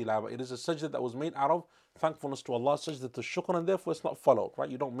of tilawah. It is a sajda that was made out of thankfulness to Allah, sajda to shukr, and therefore it's not followed, right?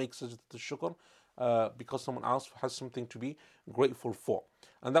 You don't make sajda to shukr because someone else has something to be grateful for.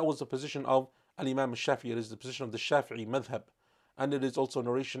 And that was the position of Al-Imam al-Shafi'i. It is the position of the Shafi'i madhab, and it is also a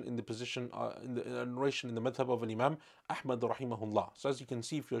narration in the position in the madhab of Al-Imam Ahmad rahimahullah. So as you can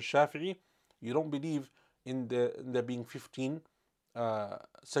see, if you're Shafi'i, you don't believe in there being 15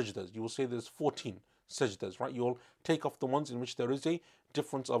 sajdas. You will say there's 14 sajdas, right? You'll take off the ones in which there is a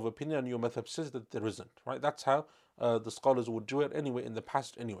difference of opinion, and your madhab says that there isn't, right? That's how the scholars would do it anyway, in the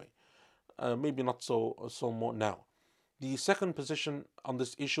past anyway. Maybe not so more now. The second position on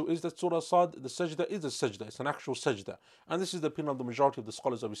this issue is that Surah Sad, the sajda is a sajda, it's an actual sajda. And this is the opinion of the majority of the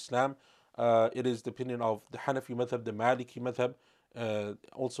scholars of Islam. It is the opinion of the Hanafi madhab, the Maliki madhab,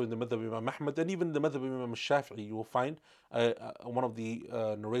 also in the madhab of Imam Ahmad, and even the madhab of Imam Shafi'i. You will find one of the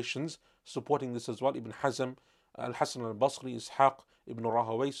narrations supporting this as well. Ibn Hazm, Al-Hasan al-Basri, Ishaq, Ibn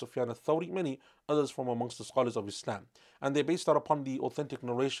Rahaway, Sufyan al-Thawri, many others from amongst the scholars of Islam. And they based that upon the authentic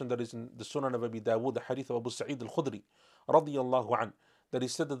narration that is in the Sunan of Abi Dawood, the hadith of Abu Sa'id al-Khudri, radiyallahu an, that he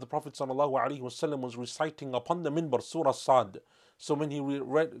said that the Prophet sallallahu alaihi wasallam was reciting upon the minbar Surah Sad. So when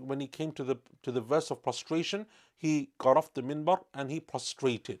he came to the verse of prostration, he got off the minbar and he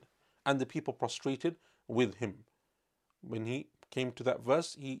prostrated, and the people prostrated with him. When he came to that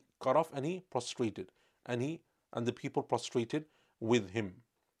verse, he got off and he prostrated, and the people prostrated with him.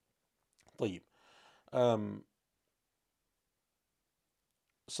 طيب.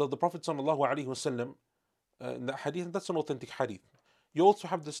 So the Prophet sallallahu alaihi wasallam, in that hadith, that's an authentic hadith. You also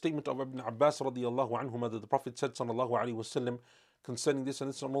have the statement of Ibn Abbas radiyallahu anhuma that the Prophet said sallallahu alaihi wasallam concerning this, and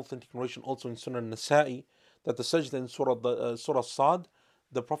it's an authentic narration also in Sunan Nasa'i, that the sajda in Surah Sad,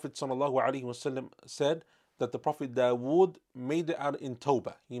 the Prophet sallallahu alaihi wasallam said that the Prophet Dawood made it out in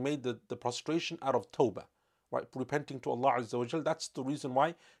tawbah. He made the prostration out of tawbah, right? Repenting to Allah Azza wa Jal. That's the reason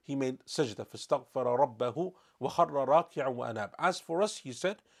why he made sajda. فَاسْتَغْفَرَ رَبَّهُ وَخَرَّ رَاكِعًا وَأَنَابَ. As for us, he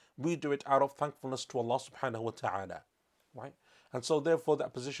said, we do it out of thankfulness to Allah subhanahu wa ta'ala, right? And so therefore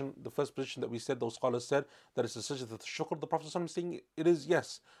that position, the first position that we said, those scholars said that it's a sajda shukr, the Prophet ﷺ is saying it is,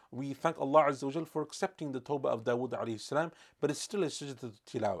 yes, we thank Allah Azza wa Jal for accepting the tawbah of Dawood alayhi salam, but it's still a sajda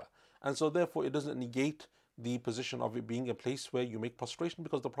tilawa. And so therefore it doesn't negate the position of it being a place where you make prostration,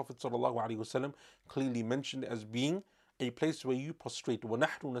 because the Prophet ﷺ clearly mentioned it as being a place where you prostrate.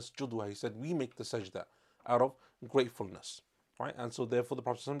 وَنَحْنُ نَسْجُدُهَا, he said, we make the sajda out of gratefulness. Right? And so therefore the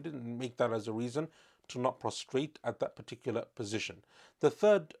Prophet ﷺ didn't make that as a reason to not prostrate at that particular position. The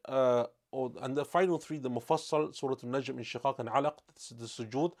third and the final three, the Mufassal, Surah Al-Najm, Inshiqaq and Alaq, the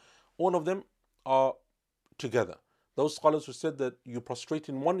sujood, all of them are together. Those scholars who said that you prostrate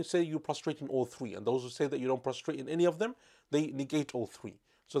in one, you say you prostrate in all three. And those who say that you don't prostrate in any of them, they negate all three.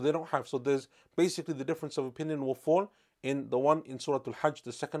 So they don't have. So there's basically the difference of opinion will fall in the one in Surah Al-Hajj,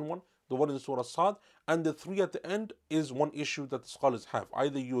 the second one, the one in Surah Sad, and the three at the end is one issue that the scholars have.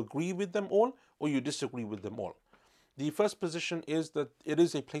 Either you agree with them all or you disagree with them all. The first position is that it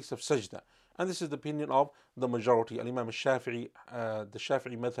is a place of sajda. And this is the opinion of the majority. Al-Imam al-Shafi'i, the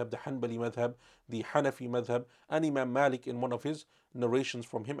Shafi'i madhab, the Hanbali madhab, the Hanafi madhab, and Imam Malik in one of his narrations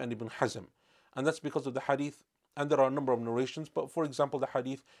from him, and Ibn Hazm. And that's because of the hadith, and there are a number of narrations, but for example the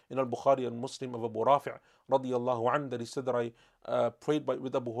hadith in Al-Bukhari and Muslim of Abu Rafi' radiyallahu anhu, that he said that I prayed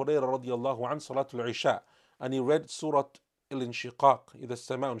with Abu Hurairah radiyallahu anhu Salatul Isha, and he read Surah Al-Inshiqaq, إِذَا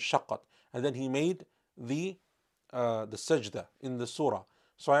السَّمَاءُ انشَقَّتْ, and then he made the sajda in the surah.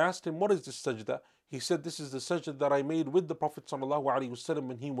 So I asked him, what is this sajda? He said, this is the sajda that I made with the Prophet ﷺ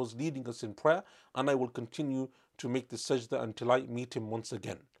when he was leading us in prayer, and I will continue to make this sajda until I meet him once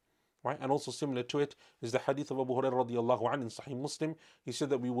again. Right? And also similar to it is the hadith of Abu Hurairah radiallahu anhu in Sahih Muslim. He said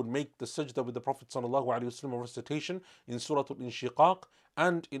that we would make the sajda with the Prophet ﷺ recitation in Surah Al-Inshiqaq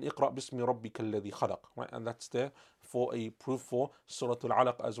and in Iqra' bismi rabbika alladhi khalaq. Right? And that's there for a proof for Surah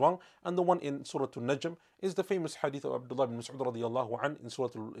Al-Alaq as well. And the one in Surah Al-Najm is the famous hadith of Abdullah ibn Mas'ud radiallahu anhu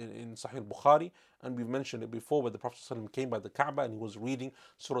in Sahih Bukhari, and we've mentioned it before, where the Prophet ﷺ came by the Kaaba and he was reading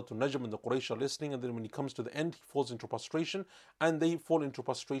Surah Al-Najm and the Quraysh are listening, and then when he comes to the end he falls into prostration and they fall into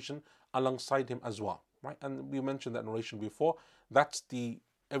prostration alongside him as well. Right? And we mentioned that narration before. That's the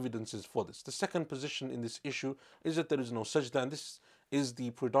evidences for this. The second position in this issue is that there is no sajda, and this is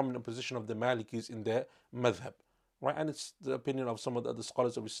the predominant position of the Malikis in their madhab. Right? And it's the opinion of some of the other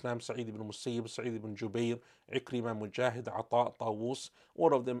scholars of Islam, Sa'id ibn Musayyib, Sa'id ibn Jubayr, Ikrimah, Mujahid, Ata, Tawus.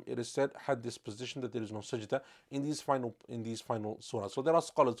 All of them, it is said, had this position that there is no sajda in these final surahs. So there are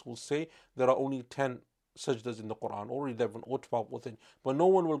scholars who say there are only 10 sajdas in the Quran, or 11 or 12 or 10, but no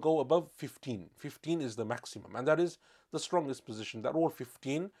one will go above 15. 15 is the maximum, and that is the strongest position, that all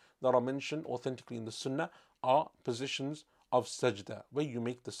 15 that are mentioned authentically in the Sunnah are positions of sajda, where you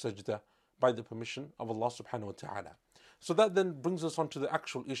make the sajda by the permission of Allah subhanahu wa ta'ala. So that then brings us on to the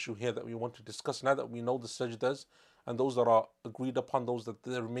actual issue here that we want to discuss. Now that we know the sajdas and those that are agreed upon, those that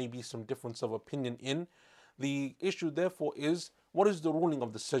there may be some difference of opinion in, the issue therefore is, what is the ruling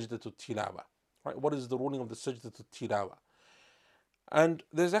of the sajda to tilawa? Right? What is the ruling of the sajda to tilawa? And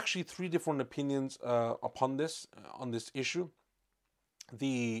there's actually three different opinions upon this, on this issue.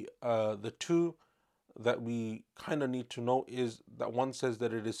 The two that we kind of need to know is that one says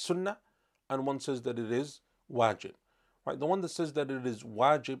that it is sunnah, and one says that it is wajib. Right? The one that says that it is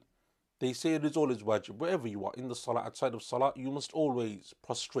wajib, they say it is always wajib. Wherever you are, in the salah, outside of salah, you must always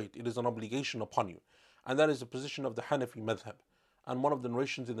prostrate. It is an obligation upon you. And that is the position of the Hanafi madhab, and one of the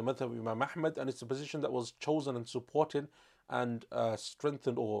narrations in the madhab of Imam Ahmad, and it's a position that was chosen and supported and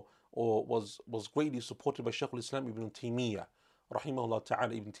strengthened or was greatly supported by Shaykh al-Islam Ibn Taymiyyah rahimahullah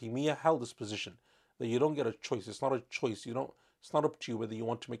ta'ala. Ibn Taymiyyah held this position, that you don't get a choice. It's not a choice. It's not up to you whether you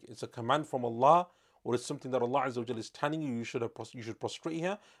want to make it. It's a command from Allah, or it's something that Allah Azza wa Jalla is telling you, you should prostrate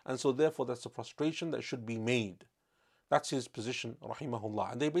here, and so therefore that's a prostration that should be made. That's his position,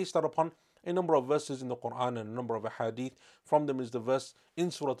 rahimahullah. And they based that upon a number of verses in the Quran and a number of hadith. From them is the verse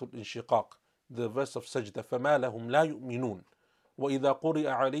in Surah Al-Inshiqaq, the verse of Sajda, فَمَا لَهُمْ لَا يُؤْمِنُونَ وَإِذَا قُرِئَ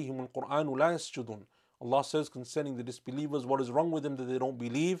عَلَيْهِمُ الْقُرْآنُ لَا يَسْجُدُونَ. Allah says concerning the disbelievers, what is wrong with them that they don't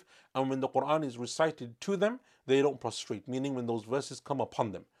believe, and when the Quran is recited to them, they don't prostrate, meaning when those verses come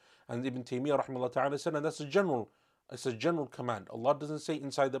upon them. And Ibn Taymiyyah rahimahullah ta'ala said, and that's a general command. Allah doesn't say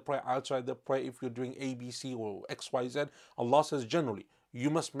inside the prayer, outside the prayer, if you're doing A, B, C or X, Y, Z. Allah says generally,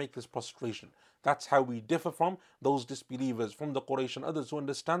 you must make this prostration. That's how we differ from those disbelievers, from the Quraysh and others who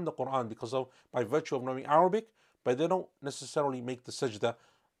understand the Quran by virtue of knowing Arabic, but they don't necessarily make the sajda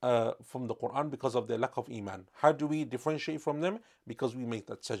from the Quran because of their lack of iman. How do we differentiate from them? Because we make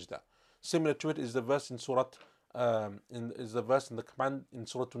that sajda. Similar to it is the verse in Surah the command in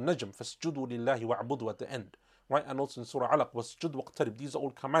Surah Al-Najm, فَاسْجُدُوا لِلَّهِ وَاعْبُدُوا, at the end, right? And also in Surah Alaq, wasjud waqtarib. These are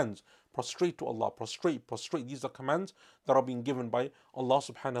all commands. Prostrate to Allah, prostrate, prostrate. These are commands that are being given by Allah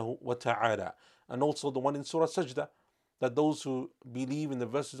subhanahu wa ta'ala. And also the one in Surah Sajda, that those who believe in the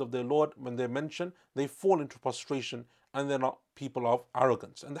verses of their Lord, when they're mentioned, they fall into prostration and they're not people of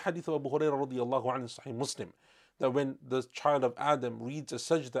arrogance. And the hadith of Abu Hurairah radiallahu anhu in Sahih Muslim, that when the child of Adam reads a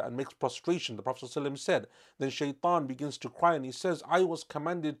sajda and makes prostration, the Prophet ﷺ said, then shaitan begins to cry and he says, I was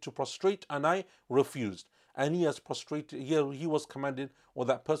commanded to prostrate and I refused. And he has prostrated, he was commanded, or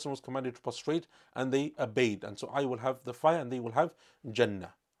that person was commanded to prostrate and they obeyed. And so I will have the fire and they will have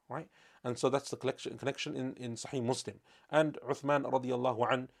Jannah, right? And so that's the connection in Sahih Muslim. And Uthman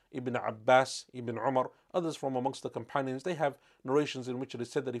radiallahu an, Ibn Abbas, Ibn Umar, others from amongst the companions, they have narrations in which it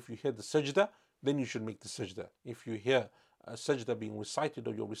is said that if you hear the sajda, then you should make the sajda. If you hear a sajda being recited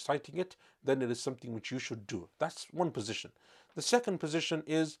or you're reciting it, then it is something which you should do. That's one position. The second position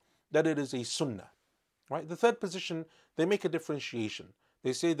is that it is a sunnah, right? The third position, they make a differentiation.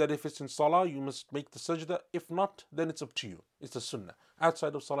 They say that if it's in salah, you must make the sajda. If not, then it's up to you. It's a sunnah.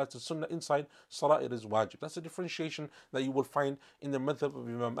 Outside of salah, it's a sunnah. Inside salah, it is wajib. That's a differentiation that you will find in the madhab of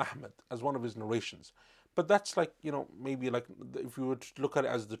Imam Ahmad as one of his narrations. But that's like, maybe like if you were to look at it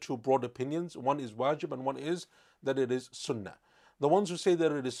as the two broad opinions, one is wajib and one is that it is sunnah. The ones who say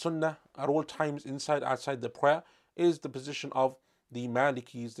that it is sunnah at all times, inside, outside the prayer, is the position of the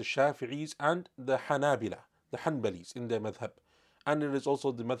Malikis, the Shafi'is, and the Hanabila, the Hanbalis in their madhab. And it is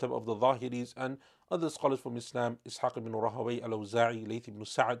also the madhab of the Zahiris and other scholars from Islam, Ishaq ibn Rahaway, Al-Awza'i, Layth ibn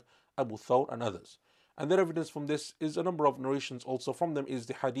Sa'ad, Abu Thawr, and others. And their evidence from this is a number of narrations also. From them is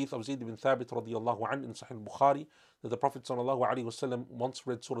the hadith of Zayd ibn Thabit radiallahu anhu in Sahih Bukhari, that the Prophet sallallahu alaihi wasallam once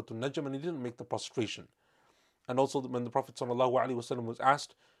read Surah An-Najm and he didn't make the prostration. And also when the Prophet sallallahu alaihi wasallam was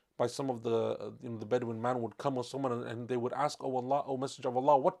asked by some of the Bedouin man would come or someone and they would ask, "Oh Allah, O Messenger of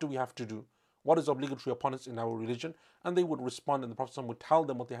Allah, what do we have to do? What is obligatory upon us in our religion?" And they would respond and the Prophet would tell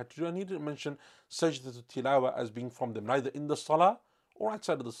them what they had to do. And he didn't mention sajdatul tilawa as being from them, neither in the salah or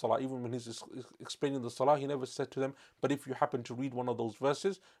outside of the salah. Even when he's explaining the salah, he never said to them, but if you happen to read one of those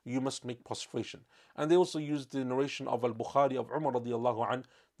verses, you must make prostration. And they also used the narration of Al-Bukhari of Umar radiallahu anh,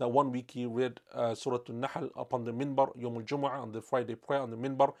 that one week he read Surah An-Nahl upon the minbar, Yawm al-Jumu'ah, on the Friday prayer on the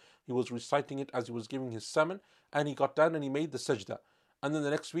minbar. He was reciting it as he was giving his sermon, and he got down and he made the sajda. And then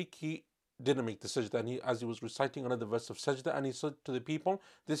the next week he didn't make the sajda, and as he was reciting another verse of sajda, and he said to the people,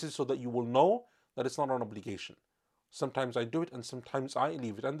 this is so that you will know that it's not an obligation. Sometimes I do it and sometimes I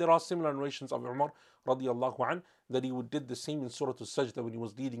leave it. And there are similar narrations of Umar radiallahu an, that he did the same in Surah Al-Sajda when he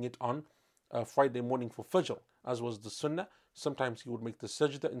was leading it on Friday morning for Fajr, as was the Sunnah. Sometimes he would make the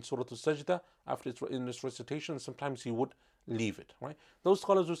Sajda in Surah Al-Sajda after in its recitation, and sometimes he would leave it, right? Those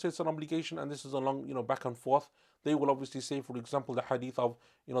scholars who say it's an obligation, and this is a long, back and forth, they will obviously say, for example, the hadith of,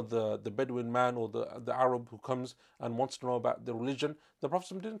 the Bedouin man or the Arab who comes and wants to know about the religion. The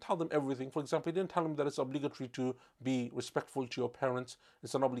Prophet didn't tell them everything. For example, he didn't tell them that it's obligatory to be respectful to your parents.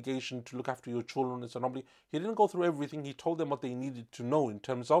 It's an obligation to look after your children. He didn't go through everything. He told them what they needed to know in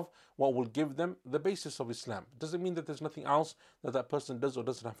terms of what will give them the basis of Islam. It doesn't mean that there's nothing else that person does or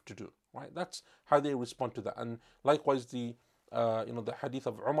doesn't have to do, right? That's how they respond to that. And likewise, the hadith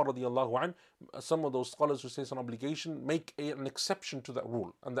of Umar radiallahu an, some of those scholars who say it's an obligation make an exception to that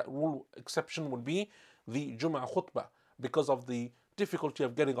rule, and that rule exception would be the Jum'ah khutbah, because of the difficulty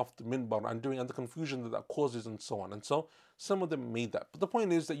of getting off the minbar and the confusion that causes and so on. And so some of them made that. But the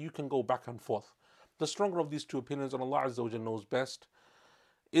point is that you can go back and forth. The stronger of these two opinions, and Allah Azza wa Jalla knows best,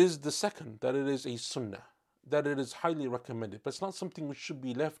 is the second, that it is a sunnah, that it is highly recommended, but it's not something which should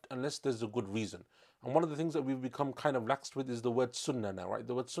be left unless there's a good reason. And one of the things that we've become kind of lax with is the word sunnah now, right?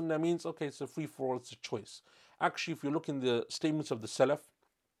 The word sunnah means, okay, it's a free-for-all, it's a choice. Actually, if you look in the statements of the Salaf,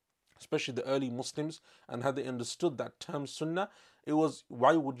 especially the early Muslims, and how they understood that term sunnah, it was,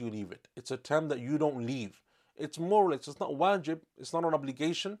 why would you leave it? It's a term that you don't leave. It's more or less, it's not wajib, it's not an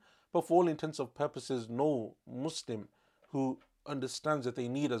obligation, but for all intents and purposes, no Muslim who understands that they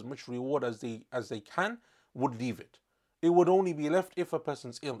need as much reward as they can would leave it. It would only be left if a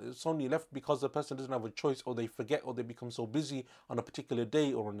person's ill. It's only left because the person doesn't have a choice, or they forget, or they become so busy on a particular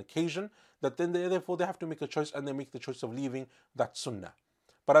day or an occasion that then therefore they have to make a choice, and they make the choice of leaving that sunnah.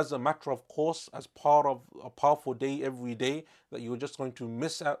 But as a matter of course, as part of a powerful day every day, that you're just going to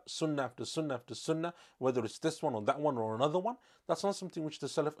miss out sunnah after sunnah after sunnah, whether it's this one or that one or another one, that's not something which the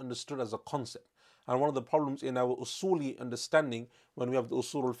Salaf understood as a concept. And one of the problems in our usuli understanding, when we have the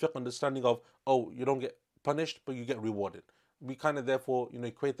usul al-fiqh understanding of, you don't get punished but you get rewarded, we kind of therefore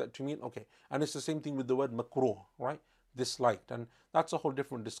equate that to mean, okay. And it's the same thing with the word makruh, right? disliked. And that's a whole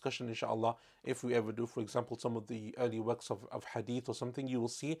different discussion, inshallah. If we ever do, for example, some of the early works of hadith or something, you will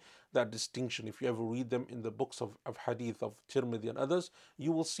see that distinction. If you ever read them in the books of hadith of Tirmidhi and others,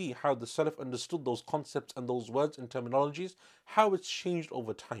 you will see how the Salaf understood those concepts and those words and terminologies, how it's changed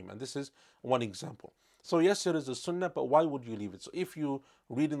over time. And this is one example. So yes, it is a sunnah, but why would you leave it? So if you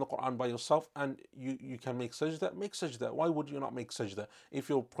read in the Quran by yourself and you can make sajda, make sajda. Why would you not make sajda? If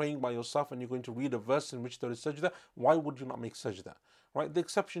you're praying by yourself and you're going to read a verse in which there is sajda, why would you not make sajda? Right? The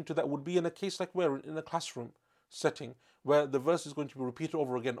exception to that would be in a case like where in a classroom setting where the verse is going to be repeated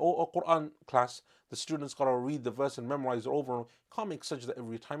over again, or a Quran class, the students got to read the verse and memorize it over and over. Can't make sajda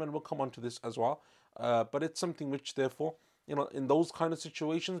every time, and we'll come on to this as well. But it's something which, therefore, in those kind of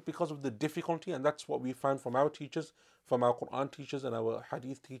situations, because of the difficulty, and that's what we found from our teachers, from our Quran teachers and our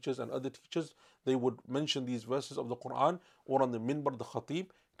Hadith teachers and other teachers, they would mention these verses of the Quran or on the minbar, the khatib.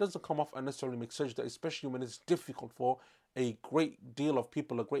 It doesn't come off unnecessarily make sajda, especially when it's difficult for a great deal of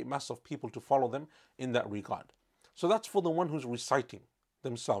people, a great mass of people to follow them in that regard. So that's for the one who's reciting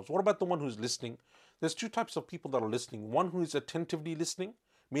themselves. What about the one who's listening? There's two types of people that are listening. One who is attentively listening,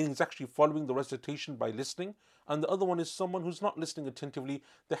 meaning he's actually following the recitation by listening, and the other one is someone who's not listening attentively.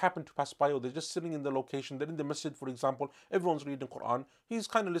 They happen to pass by, or they're just sitting in the location. They're in the masjid, for example. Everyone's reading Quran. He's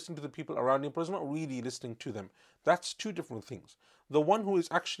kind of listening to the people around him, but he's not really listening to them. That's two different things. The one who is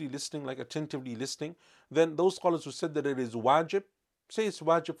actually listening, like attentively listening, then those scholars who said that it is wajib, say it's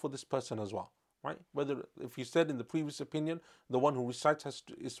wajib for this person as well, right? Whether, if you said in the previous opinion, the one who recites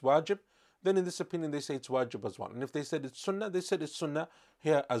is wajib, then in this opinion they say it's wajib as well. And if they said it's sunnah, they said it's sunnah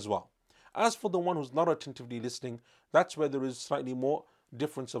here as well. As for the one who's not attentively listening, that's where there is slightly more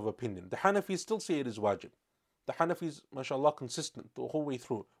difference of opinion. The Hanafis still say it is wajib. The Hanafis, mashallah, consistent the whole way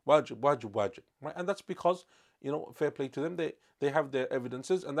through. Wajib, wajib, wajib. Right? And that's because, fair play to them, they have their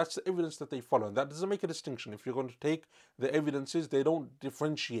evidences, and that's the evidence that they follow. And that doesn't make a distinction. If you're going to take the evidences, they don't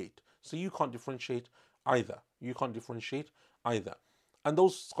differentiate. So you can't differentiate either. You can't differentiate either. And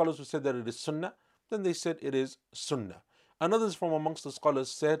those scholars who said that it is sunnah, then they said it is sunnah. And others from amongst the scholars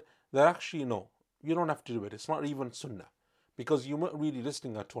said that actually, no, you don't have to do it. It's not even sunnah, because you weren't really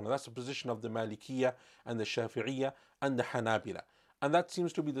listening at all. And that's the position of the Malikiyya and the Shafi'iyya and the Hanabila. And that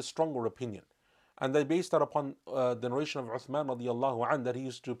seems to be the stronger opinion. And they based that upon the narration of Uthman radiallahu anhu, that he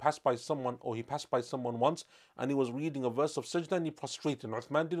used to pass by someone, or he passed by someone once, and he was reading a verse of sajda and he prostrated. And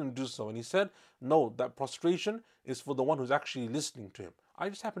Uthman didn't do so. And he said, no, that prostration is for the one who's actually listening to him. I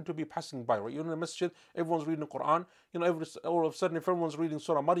just happen to be passing by, right? You're in a masjid, everyone's reading the Quran, all of a sudden, if everyone's reading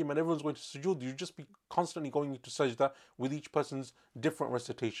Surah Maryam and everyone's going to sujood, you just be constantly going into sajda with each person's different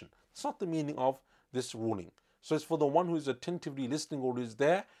recitation. It's not the meaning of this ruling. So it's for the one who is attentively listening or is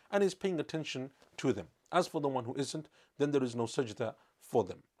there and is paying attention to them. As for the one who isn't, then there is no sajda for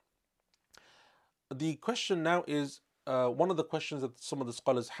them. The question now is, one of the questions that some of the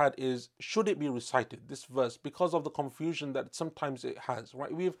scholars had is, should it be recited, this verse, because of the confusion that sometimes it has,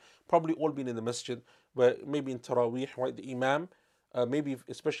 right? We've probably all been in the masjid where maybe in Taraweeh, right, the Imam, maybe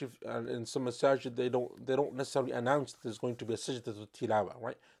especially in some masajid, they don't necessarily announce that there's going to be a sajda to tilawa,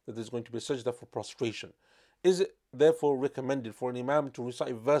 right? That there's going to be a sajda for prostration. Is it therefore recommended for an Imam to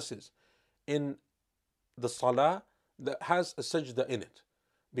recite verses in the salah that has a sajda in it?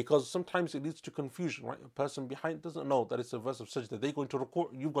 Because sometimes it leads to confusion, right? A person behind doesn't know that it's a verse of sajda. They're going to record,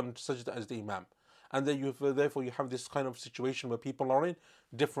 you've gone into sajda as the Imam. And then therefore you have this kind of situation where people are in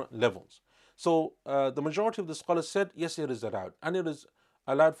different levels. So the majority of the scholars said, yes, it is allowed. And it is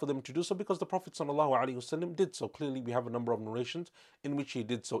allowed for them to do so because the Prophet ﷺ did so. Clearly we have a number of narrations in which he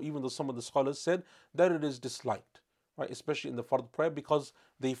did so, even though some of the scholars said that it is disliked, right? Especially in the fard prayer, because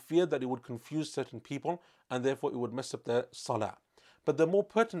they feared that it would confuse certain people and therefore it would mess up their salah. But the more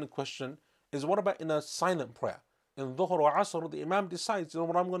pertinent question is, what about in a silent prayer? In Dhuhr or Asr, the Imam decides,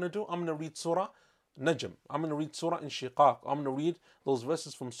 what I'm going to do? I'm going to read Surah Najm. I'm going to read Surah Inshiqaq. I'm going to read those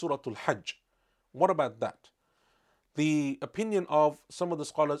verses from Surah Al-Hajj. What about that? The opinion of some of the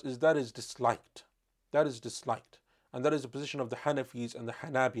scholars is that is disliked. That is disliked. And that is the position of the Hanafis and the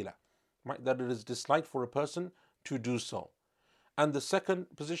Hanabila, right? That it is disliked for a person to do so. And the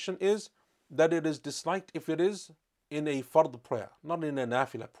second position is that it is disliked if it is in a fard prayer, not in a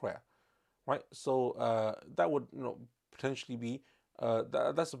nafila prayer, right? So that would potentially be,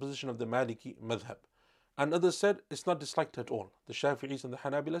 that's the position of the Maliki madhab. And others said it's not disliked at all. The Shafi'is and the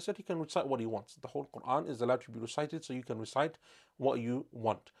Hanabila said he can recite what he wants. The whole Quran is allowed to be recited, so you can recite what you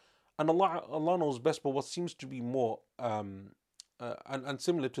want. And Allah knows best, but what seems to be more and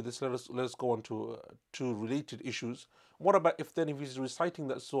similar to this, let us go on to related issues. What about if he's reciting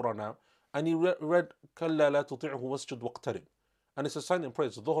that surah now, and he read كَلَّا لَا تُطِعْهُ وَاسْجُدْ وَاقْتَرِبْ, and it's a silent prayer,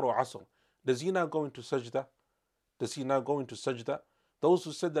 it's Dhuhr or Asr. Does he now go into sajda? does he now go into sajda? Those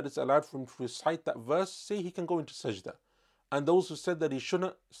who said that it's allowed for him to recite that verse say he can go into sajda. And those who said that he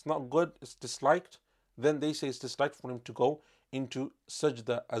shouldn't, it's not good, it's disliked, then they say it's disliked for him to go into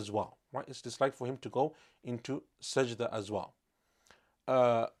sajda as well. Right? It's disliked for him to go into sajda as well.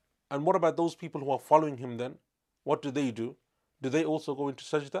 And what about those people who are following him then? What do? Do they also go into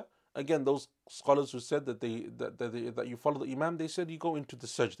sajda? Again, those scholars who said that that you follow the imam, they said you go into the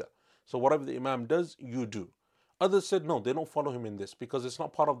sajda. So whatever the imam does, you do. Others said no, they don't follow him in this because it's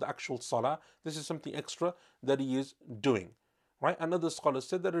not part of the actual salah. This is something extra that he is doing. Right? And other scholars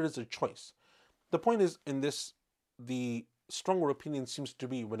said that it is a choice. The point is, in this, the stronger opinion seems to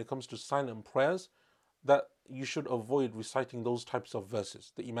be when it comes to silent prayers that you should avoid reciting those types of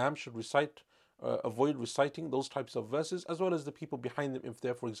verses. The imam should avoid reciting those types of verses, as well as the people behind them if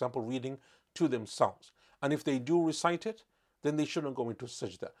they're, for example, reading to themselves. And if they do recite it, then they shouldn't go into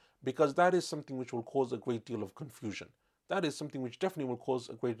sajda, because that is something which will cause a great deal of confusion. That is something which definitely will cause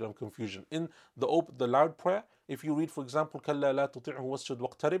a great deal of confusion. In the loud prayer, if you read, for example, كَلَّا لَا تُطِعْهُ وَاسْجُدْ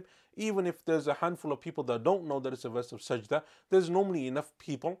وَاقْتَرِبْ, even if there's a handful of people that don't know that it's a verse of sajda, there's normally enough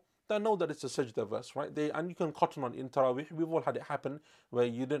people that know that it's a sajda verse, right? And you can cotton on in Tarawih. We've all had it happen where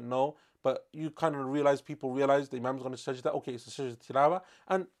you didn't know, but you kind of people realize the Imam's going to sajda, okay, it's a sajda tilawa,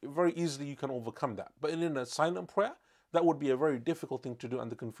 and very easily you can overcome that. But in a silent prayer, that would be a very difficult thing to do,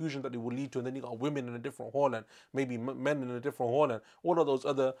 and the confusion that it will lead to, and then you got women in a different hall and maybe men in a different hall, and all of those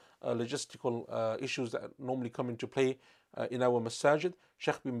other logistical issues that normally come into play in our masajid.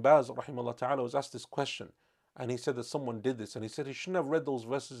 Sheikh bin Baz rahimahullah ta'ala was asked this question, and he said that someone did this, and he said he shouldn't have read those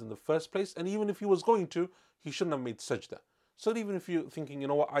verses in the first place, and even if he was going to, he shouldn't have made sajda. So even if you're thinking, you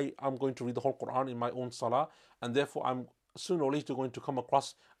know what, I'm going to read the whole Quran in my own salah, and therefore I'm sooner or later going to come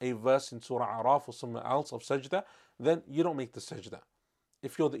across a verse in Surah Araf or somewhere else of sajda, then you don't make the sajda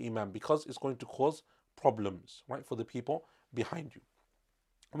if you're the imam, because it's going to cause problems, right, for the people behind you.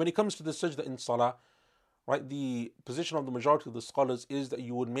 When it comes to the sajda in salah, right, the position of the majority of the scholars is that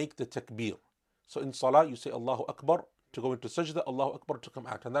you would make the takbir. So in salah, you say Allahu Akbar to go into sajda, Allahu Akbar to come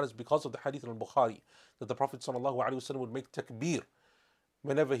out. And that is because of the hadith in Bukhari that the Prophet ﷺ would make takbir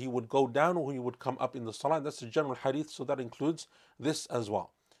whenever he would go down or he would come up in the salah. And that's a general hadith, so that includes this as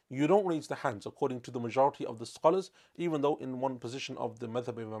well. You don't raise the hands according to the majority of the scholars, even though in one position of the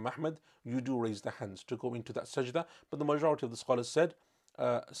madhab of Imam Ahmad, you do raise the hands to go into that sajda. But the majority of the scholars said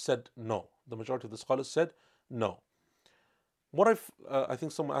no. The majority of the scholars said no. What if, I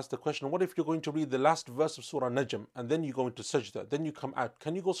think someone asked the question, what if you're going to read the last verse of Surah Najm and then you go into sajda, then you come out,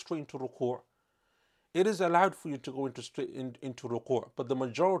 can you go straight into ruku'? It is allowed for you to go into ruku', but the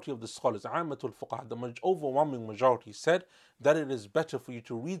majority of the scholars, Ammatul Fuqaha, the overwhelming majority said that it is better for you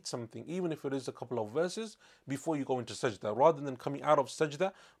to read something, even if it is a couple of verses, before you go into sajda, rather than coming out of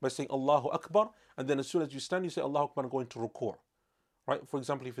sajda by saying Allahu Akbar, and then as soon as you stand, you say Allahu Akbar and go into ruku'. Right? For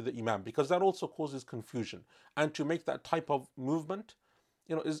example, if you're the imam, because that also causes confusion. And to make that type of movement,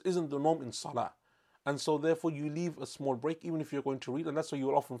 isn't the norm in salah. And so therefore you leave a small break, even if you're going to read. And that's why you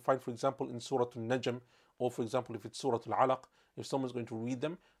will often find, for example, in Surah Al-Najm, or for example, if it's Surah Al-Alaq, if someone's going to read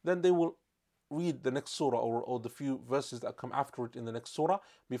them, then they will read the next surah or the few verses that come after it in the next surah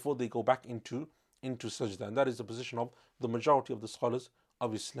before they go back into sajda. And that is the position of the majority of the scholars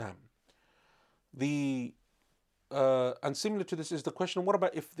of Islam. And similar to this is the question, what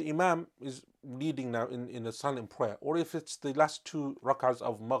about if the imam is leading now in a silent prayer, or if it's the last two rak'ahs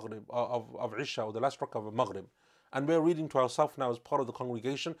of Maghrib, of Isha, or the last rak'ah of Maghrib, and we're reading to ourselves now as part of the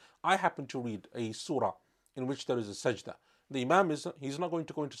congregation. I happen to read a surah in which there is a sajda. The imam he's not going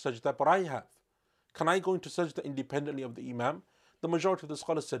to go into sajda, but I have. Can I go into sajda independently of the imam? The majority of the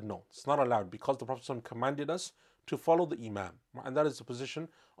scholars said no, it's not allowed, because the Prophet ﷺ commanded us to follow the imam, and that is the position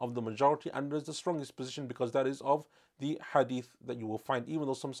of the majority, and it is the strongest position because that is of the hadith that you will find, even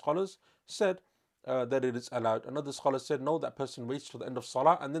though some scholars said that it is allowed. Another scholar said no, that person waits till the end of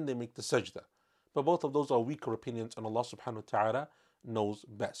salah and then they make the sajda. But both of those are weaker opinions, and Allah subhanahu wa ta'ala knows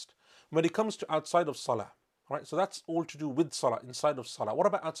best. When it comes to outside of salah, right, so that's all to do with salah, inside of salah. What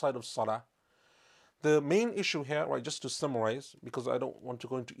about outside of salah? The main issue here, right, just to summarize, because I don't want to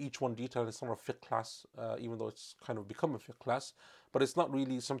go into each one detail, it's not a fiqh class, even though it's kind of become a fiqh class, but it's not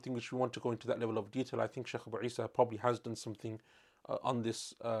really something which we want to go into that level of detail. I think Shaykh Abu Isa probably has done something on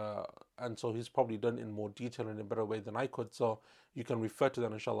this, and so he's probably done it in more detail in a better way than I could, so you can refer to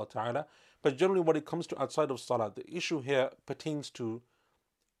that inshallah ta'ala. But generally when it comes to outside of salah, the issue here pertains to,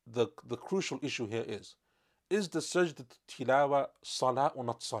 the crucial issue here is the sajda tilawa salah or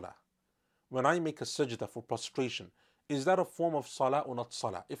not salah? When I make a sajda for prostration, is that a form of salah or not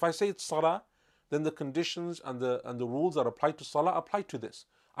salah? If I say it's salah, then the conditions and the rules that apply to salah apply to this.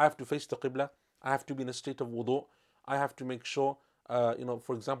 I have to face the qibla, I have to be in a state of wudu, I have to make sure,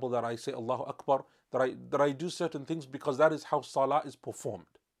 for example, that I say Allahu Akbar, that I do certain things because that is how salah is performed.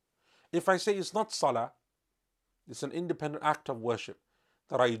 If I say it's not salah, it's an independent act of worship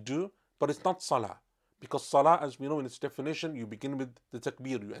that I do, but it's not salah. Because salah, as we know in its definition, you begin with the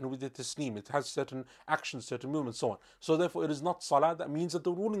takbir, you end with the tasneem. It has certain actions, certain movements, so on. So therefore it is not salah. That means that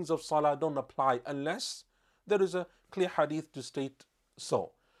the rulings of salah don't apply unless there is a clear hadith to state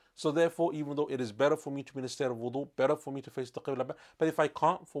so. So therefore, even though it is better for me to be in a state of wudu, better for me to face the qibla, but if I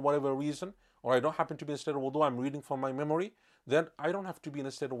can't for whatever reason, or I don't happen to be in a state of wudu, I'm reading from my memory, then I don't have to be in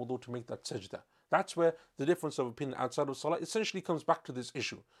a state of wudu to make that sajda. That's where the difference of opinion outside of salah essentially comes back to this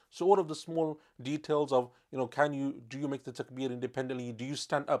issue. So all of the small details of, do you make the takbir independently? Do you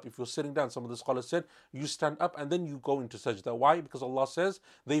stand up? If you're sitting down, some of the scholars said, you stand up and then you go into sajda. Why? Because Allah says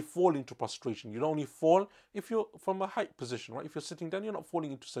they fall into prostration. You only fall if you're from a height position, right? If you're sitting down, you're not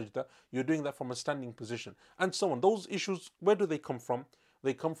falling into sajda. You're doing that from a standing position. And so on. Those issues, where do they come from?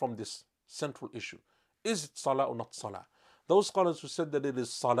 They come from this central issue. Is it salah or not salah? Those scholars who said that it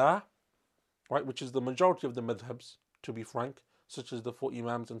is salah, right, which is the majority of the madhabs, to be frank, such as the 4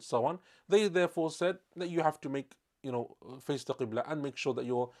 imams and so on, they therefore said that you have to make, face the qibla and make sure that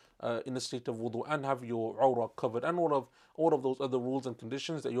you're in a state of wudu and have your awrah covered and all of those other rules and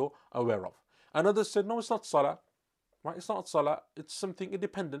conditions that you're aware of. And others said, no, it's not salah, right? It's not salah, it's something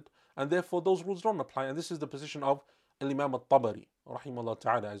independent, and therefore those rules don't apply. And this is the position of Imam al-Tabari, rahimahullah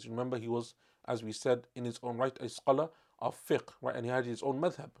ta'ala. As you remember, he was, as we said, in his own right, a scholar of fiqh, right? And he had his own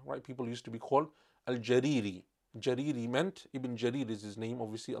madhab, right? People used to be called al-Jariri. Jariri meant, Ibn Jarir is his name,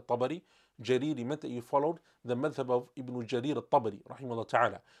 obviously, al-Tabari. Jariri meant that you followed the madhab of Ibn Jarir al-Tabari, rahimahullah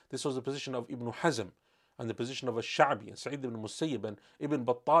ta'ala. This was the position of Ibn Hazm and the position of al-Sha'bi and Sa'id ibn Musayyib, and Ibn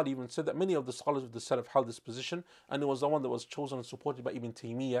Battal even said that many of the scholars of the Salaf held this position, and it was the one that was chosen and supported by Ibn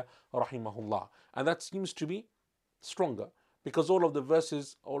Taymiyyah, rahimahullah. And that seems to be stronger, because all of the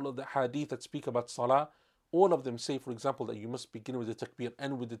verses, all of the hadith that speak about salah, all of them say, for example, that you must begin with the takbir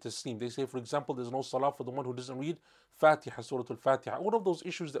and with the tasneem. They say, for example, there's no salah for the one who doesn't read Fatiha, Surah Al-Fatiha. All of those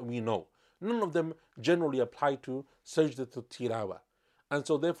issues that we know, none of them generally apply to sajdatul tilawa. And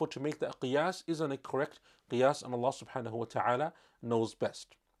so therefore to make that qiyas isn't a correct qiyas, and Allah subhanahu wa ta'ala knows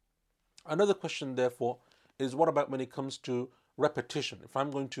best. Another question therefore is, what about when it comes to repetition? If I'm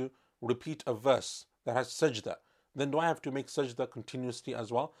going to repeat a verse that has sajda, then do I have to make sajda continuously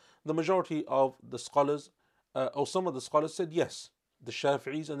as well? The majority of the scholars, or some of the scholars said yes. The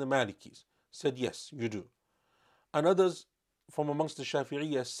Shafi'is and the Malikis said yes, you do. And others from amongst the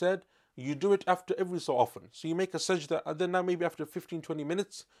Shafi'iyah said you do it after every so often. So you make a sajda, and then now maybe after 15-20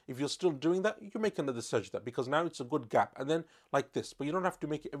 minutes, if you're still doing that, you make another sajda, because now it's a good gap. And then like this, but you don't have to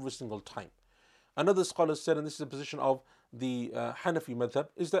make it every single time. Another scholar said, and this is the position of the Hanafi madhab,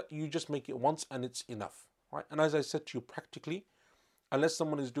 is that you just make it once and it's enough. Right? And as I said to you, practically, unless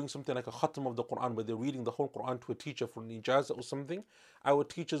someone is doing something like a khatam of the Quran, where they're reading the whole Quran to a teacher for an ijazah or something, our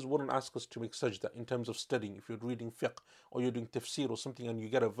teachers wouldn't ask us to make sajda in terms of studying. If you're reading fiqh or you're doing tafsir or something and you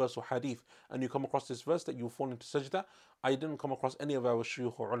get a verse or hadith and you come across this verse that you fall into sajda, I didn't come across any of our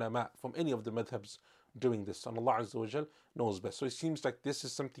shuyukh or ulama from any of the madhabs doing this, and Allah Azza wa Jal knows best. So it seems like this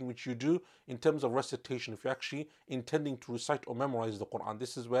is something which you do in terms of recitation. If you're actually intending to recite or memorize the Quran,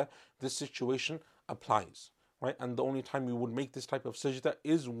 this is where this situation applies, right? And the only time we would make this type of sajda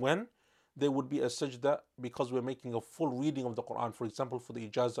is when there would be a sajda because we're making a full reading of the Quran, for example, for the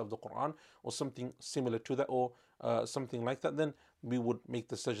ijazah of the Quran or something similar to that, or something like that. Then we would make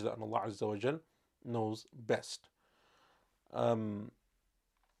the sajda, and Allah Azza wa Jal knows best.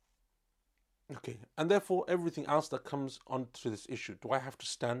 Okay, and therefore everything else that comes onto this issue. Do I have to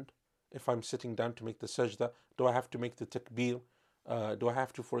stand if I'm sitting down to make the sajda? Do I have to make the takbir? Do I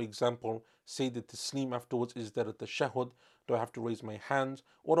have to, for example, say the tasneem afterwards? Is there a tashahhud? Do I have to raise my hands?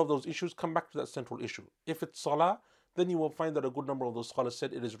 All of those issues come back to that central issue. If it's salah, then you will find that a good number of those scholars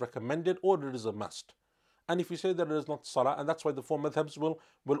said it is recommended or it is a must. And if you say that it is not salah, and that's why the 4 madhabs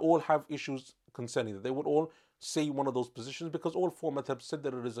will all have issues concerning that. They would all say one of those positions because all 4 madhabs said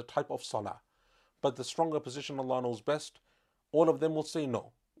that it is a type of salah. But the stronger position, Allah knows best, all of them will say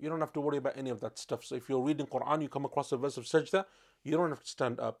no. You don't have to worry about any of that stuff. So if you're reading Quran, you come across a verse of sajda, you don't have to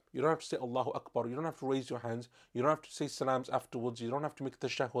stand up, you don't have to say Allahu Akbar, you don't have to raise your hands, you don't have to say salams afterwards, you don't have to make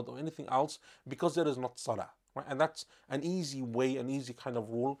tashahhud or anything else, because there is not salah. Right? And that's an easy way, an easy kind of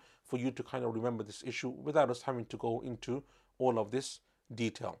rule for you to kind of remember this issue without us having to go into all of this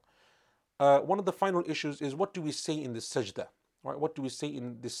detail. One of the final issues is, what do we say in this sajda? Right? What do we say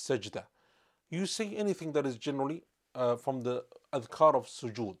in this sajda? You say anything that is generally from the adhkar of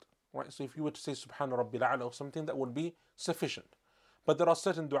sujood, right? So if you were to say Subhana Rabbil A'la or something, that would be sufficient. But there are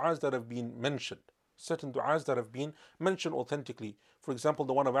certain du'as that have been mentioned. certain du'as that have been mentioned authentically. For example,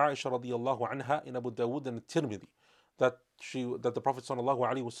 the one of Aisha radiallahu anha in Abu Dawood and Tirmidhi, that the Prophet sallallahu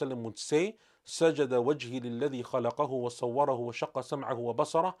alaihi wasallam would say, سجد وجهي للذي خلقه وصوره وشق سمعه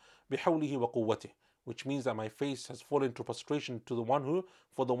وبصره بحوله وقوته, which means that my face has fallen to prostration to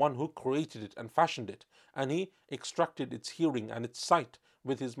for the one who created it and fashioned it, and he extracted its hearing and its sight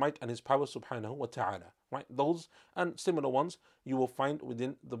with his might and his power subhanahu wa ta'ala. Right? Those and similar ones you will find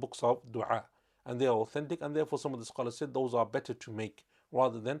within the books of dua, and they are authentic, and therefore some of the scholars said those are better to make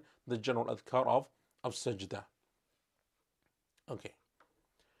rather than the general adhkar of sajda. Okay.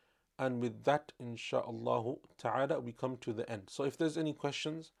 And with that, insha'Allah ta'ala, we come to the end. So if there's any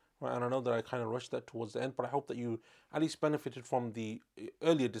questions, right, and I know that I kind of rushed that towards the end, but I hope that you at least benefited from the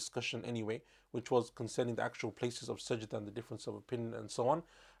earlier discussion anyway, which was concerning the actual places of sajda and the difference of opinion and so on.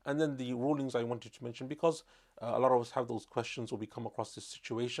 And then the rulings I wanted to mention, because a lot of us have those questions or we come across this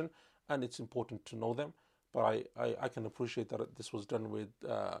situation, and it's important to know them. But I can appreciate that this was done with,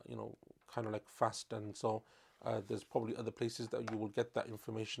 kind of like fast, and so there's probably other places that you will get that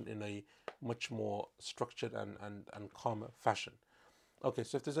information in a much more structured and calmer fashion. Okay,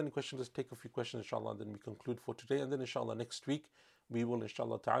 so if there's any questions, let's take a few questions, inshallah, and then we conclude for today. And then, inshallah, next week, we will,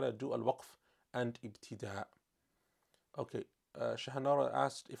 inshallah ta'ala, do al-waqf and ibtida'. Okay, Shahanara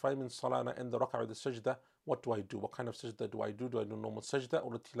asked, if I'm in salah and I end the rak'ah with the sajda, what do I do? What kind of sajda do I do? Do I do normal sajda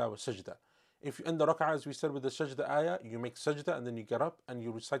or a tilawa sajda? If you end the rak'ah, as we said, with the sajda ayah, you make sajda and then you get up and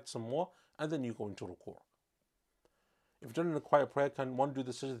you recite some more and then you go into ruku'. If done in a quiet prayer, can one do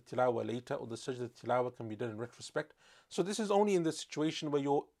the sajda tilawa later, or the sajda tilawa can be done in retrospect? So this is only in the situation where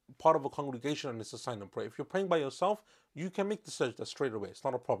you're part of a congregation and it's a silent prayer. If you're praying by yourself, you can make the sajda straight away. It's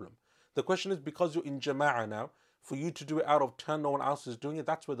not a problem. The question is, because you're in jama'ah now, for you to do it out of turn, no one else is doing it,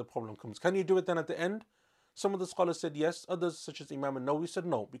 that's where the problem comes. Can you do it then at the end? Some of the scholars said yes, others such as Imam an-Nawawi said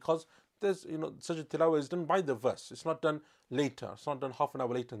no, because there's, sajda tilawa is done by the verse. It's not done later. It's not done half an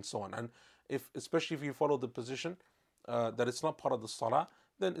hour later and so on. And especially if you follow the position that it's not part of the salah,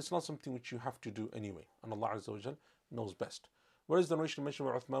 then it's not something which you have to do anyway. And Allah Azza wa Jal knows best. Where is the narration mentioned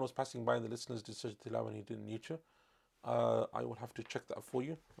where Uthman was passing by and the listeners did sajda tilawa and he didn't need to? I will have to check that for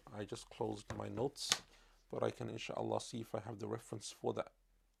you. I just closed my notes, but I can inshallah see if I have the reference for that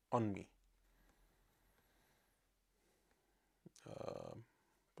on me.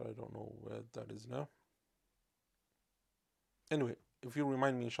 But I don't know where that is now. Anyway, if you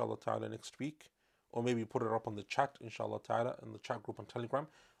remind me, inshallah ta'ala, next week, or maybe put it up on the chat, inshallah ta'ala, in the chat group on Telegram,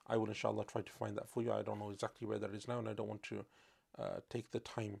 I will inshallah try to find that for you. I don't know exactly where that is now, and I don't want to take the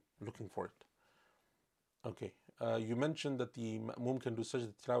time looking for it. Okay, you mentioned that the ma'moom can do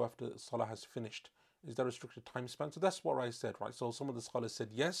sajda tilawa after salah has finished. Is that a restricted time span? So that's what I said, right? So some of the scholars said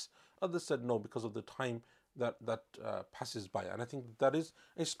yes, others said no, because of the time that passes by. And I think that is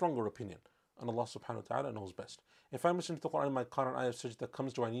a stronger opinion. And Allah subhanahu wa ta'ala knows best. If I'm listening to the Quran, my Quran ayah of sajda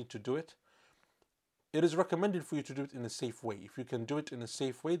comes, do I need to do it? It is recommended for you to do it in a safe way. If you can do it in a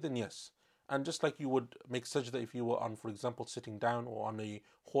safe way, then yes. And just like you would make sajda if you were on, for example, sitting down or on a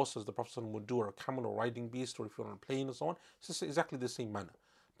horse, as the Prophet would do, or a camel or riding beast, or if you're on a plane and so on, it's exactly the same manner.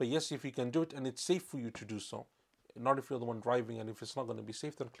 But yes, if you can do it and it's safe for you to do so, not if you're the one driving, and if it's not going to be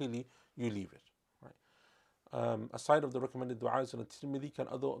safe, then clearly you leave it. Right? Aside of the recommended du'as in Tirmidhi,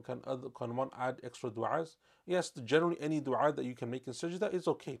 can one add extra du'as? Yes, generally any du'a that you can make in sajda is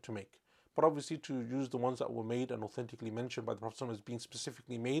okay to make. But obviously to use the ones that were made and authentically mentioned by the Prophet as being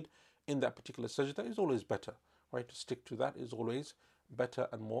specifically made in that particular sajda is always better. Right? To stick to that is always better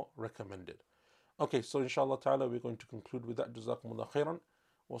and more recommended. Okay, so inshallah ta'ala we're going to conclude with that. Jazakumullah khairan.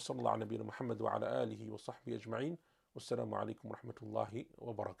 Wa sallallahu ala nabiyyina Muhammad wa ala alihi wa sahbihi ajma'in. Wassalamu alaikum wa rahmatullahi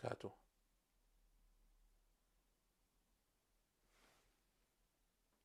wa barakatuh.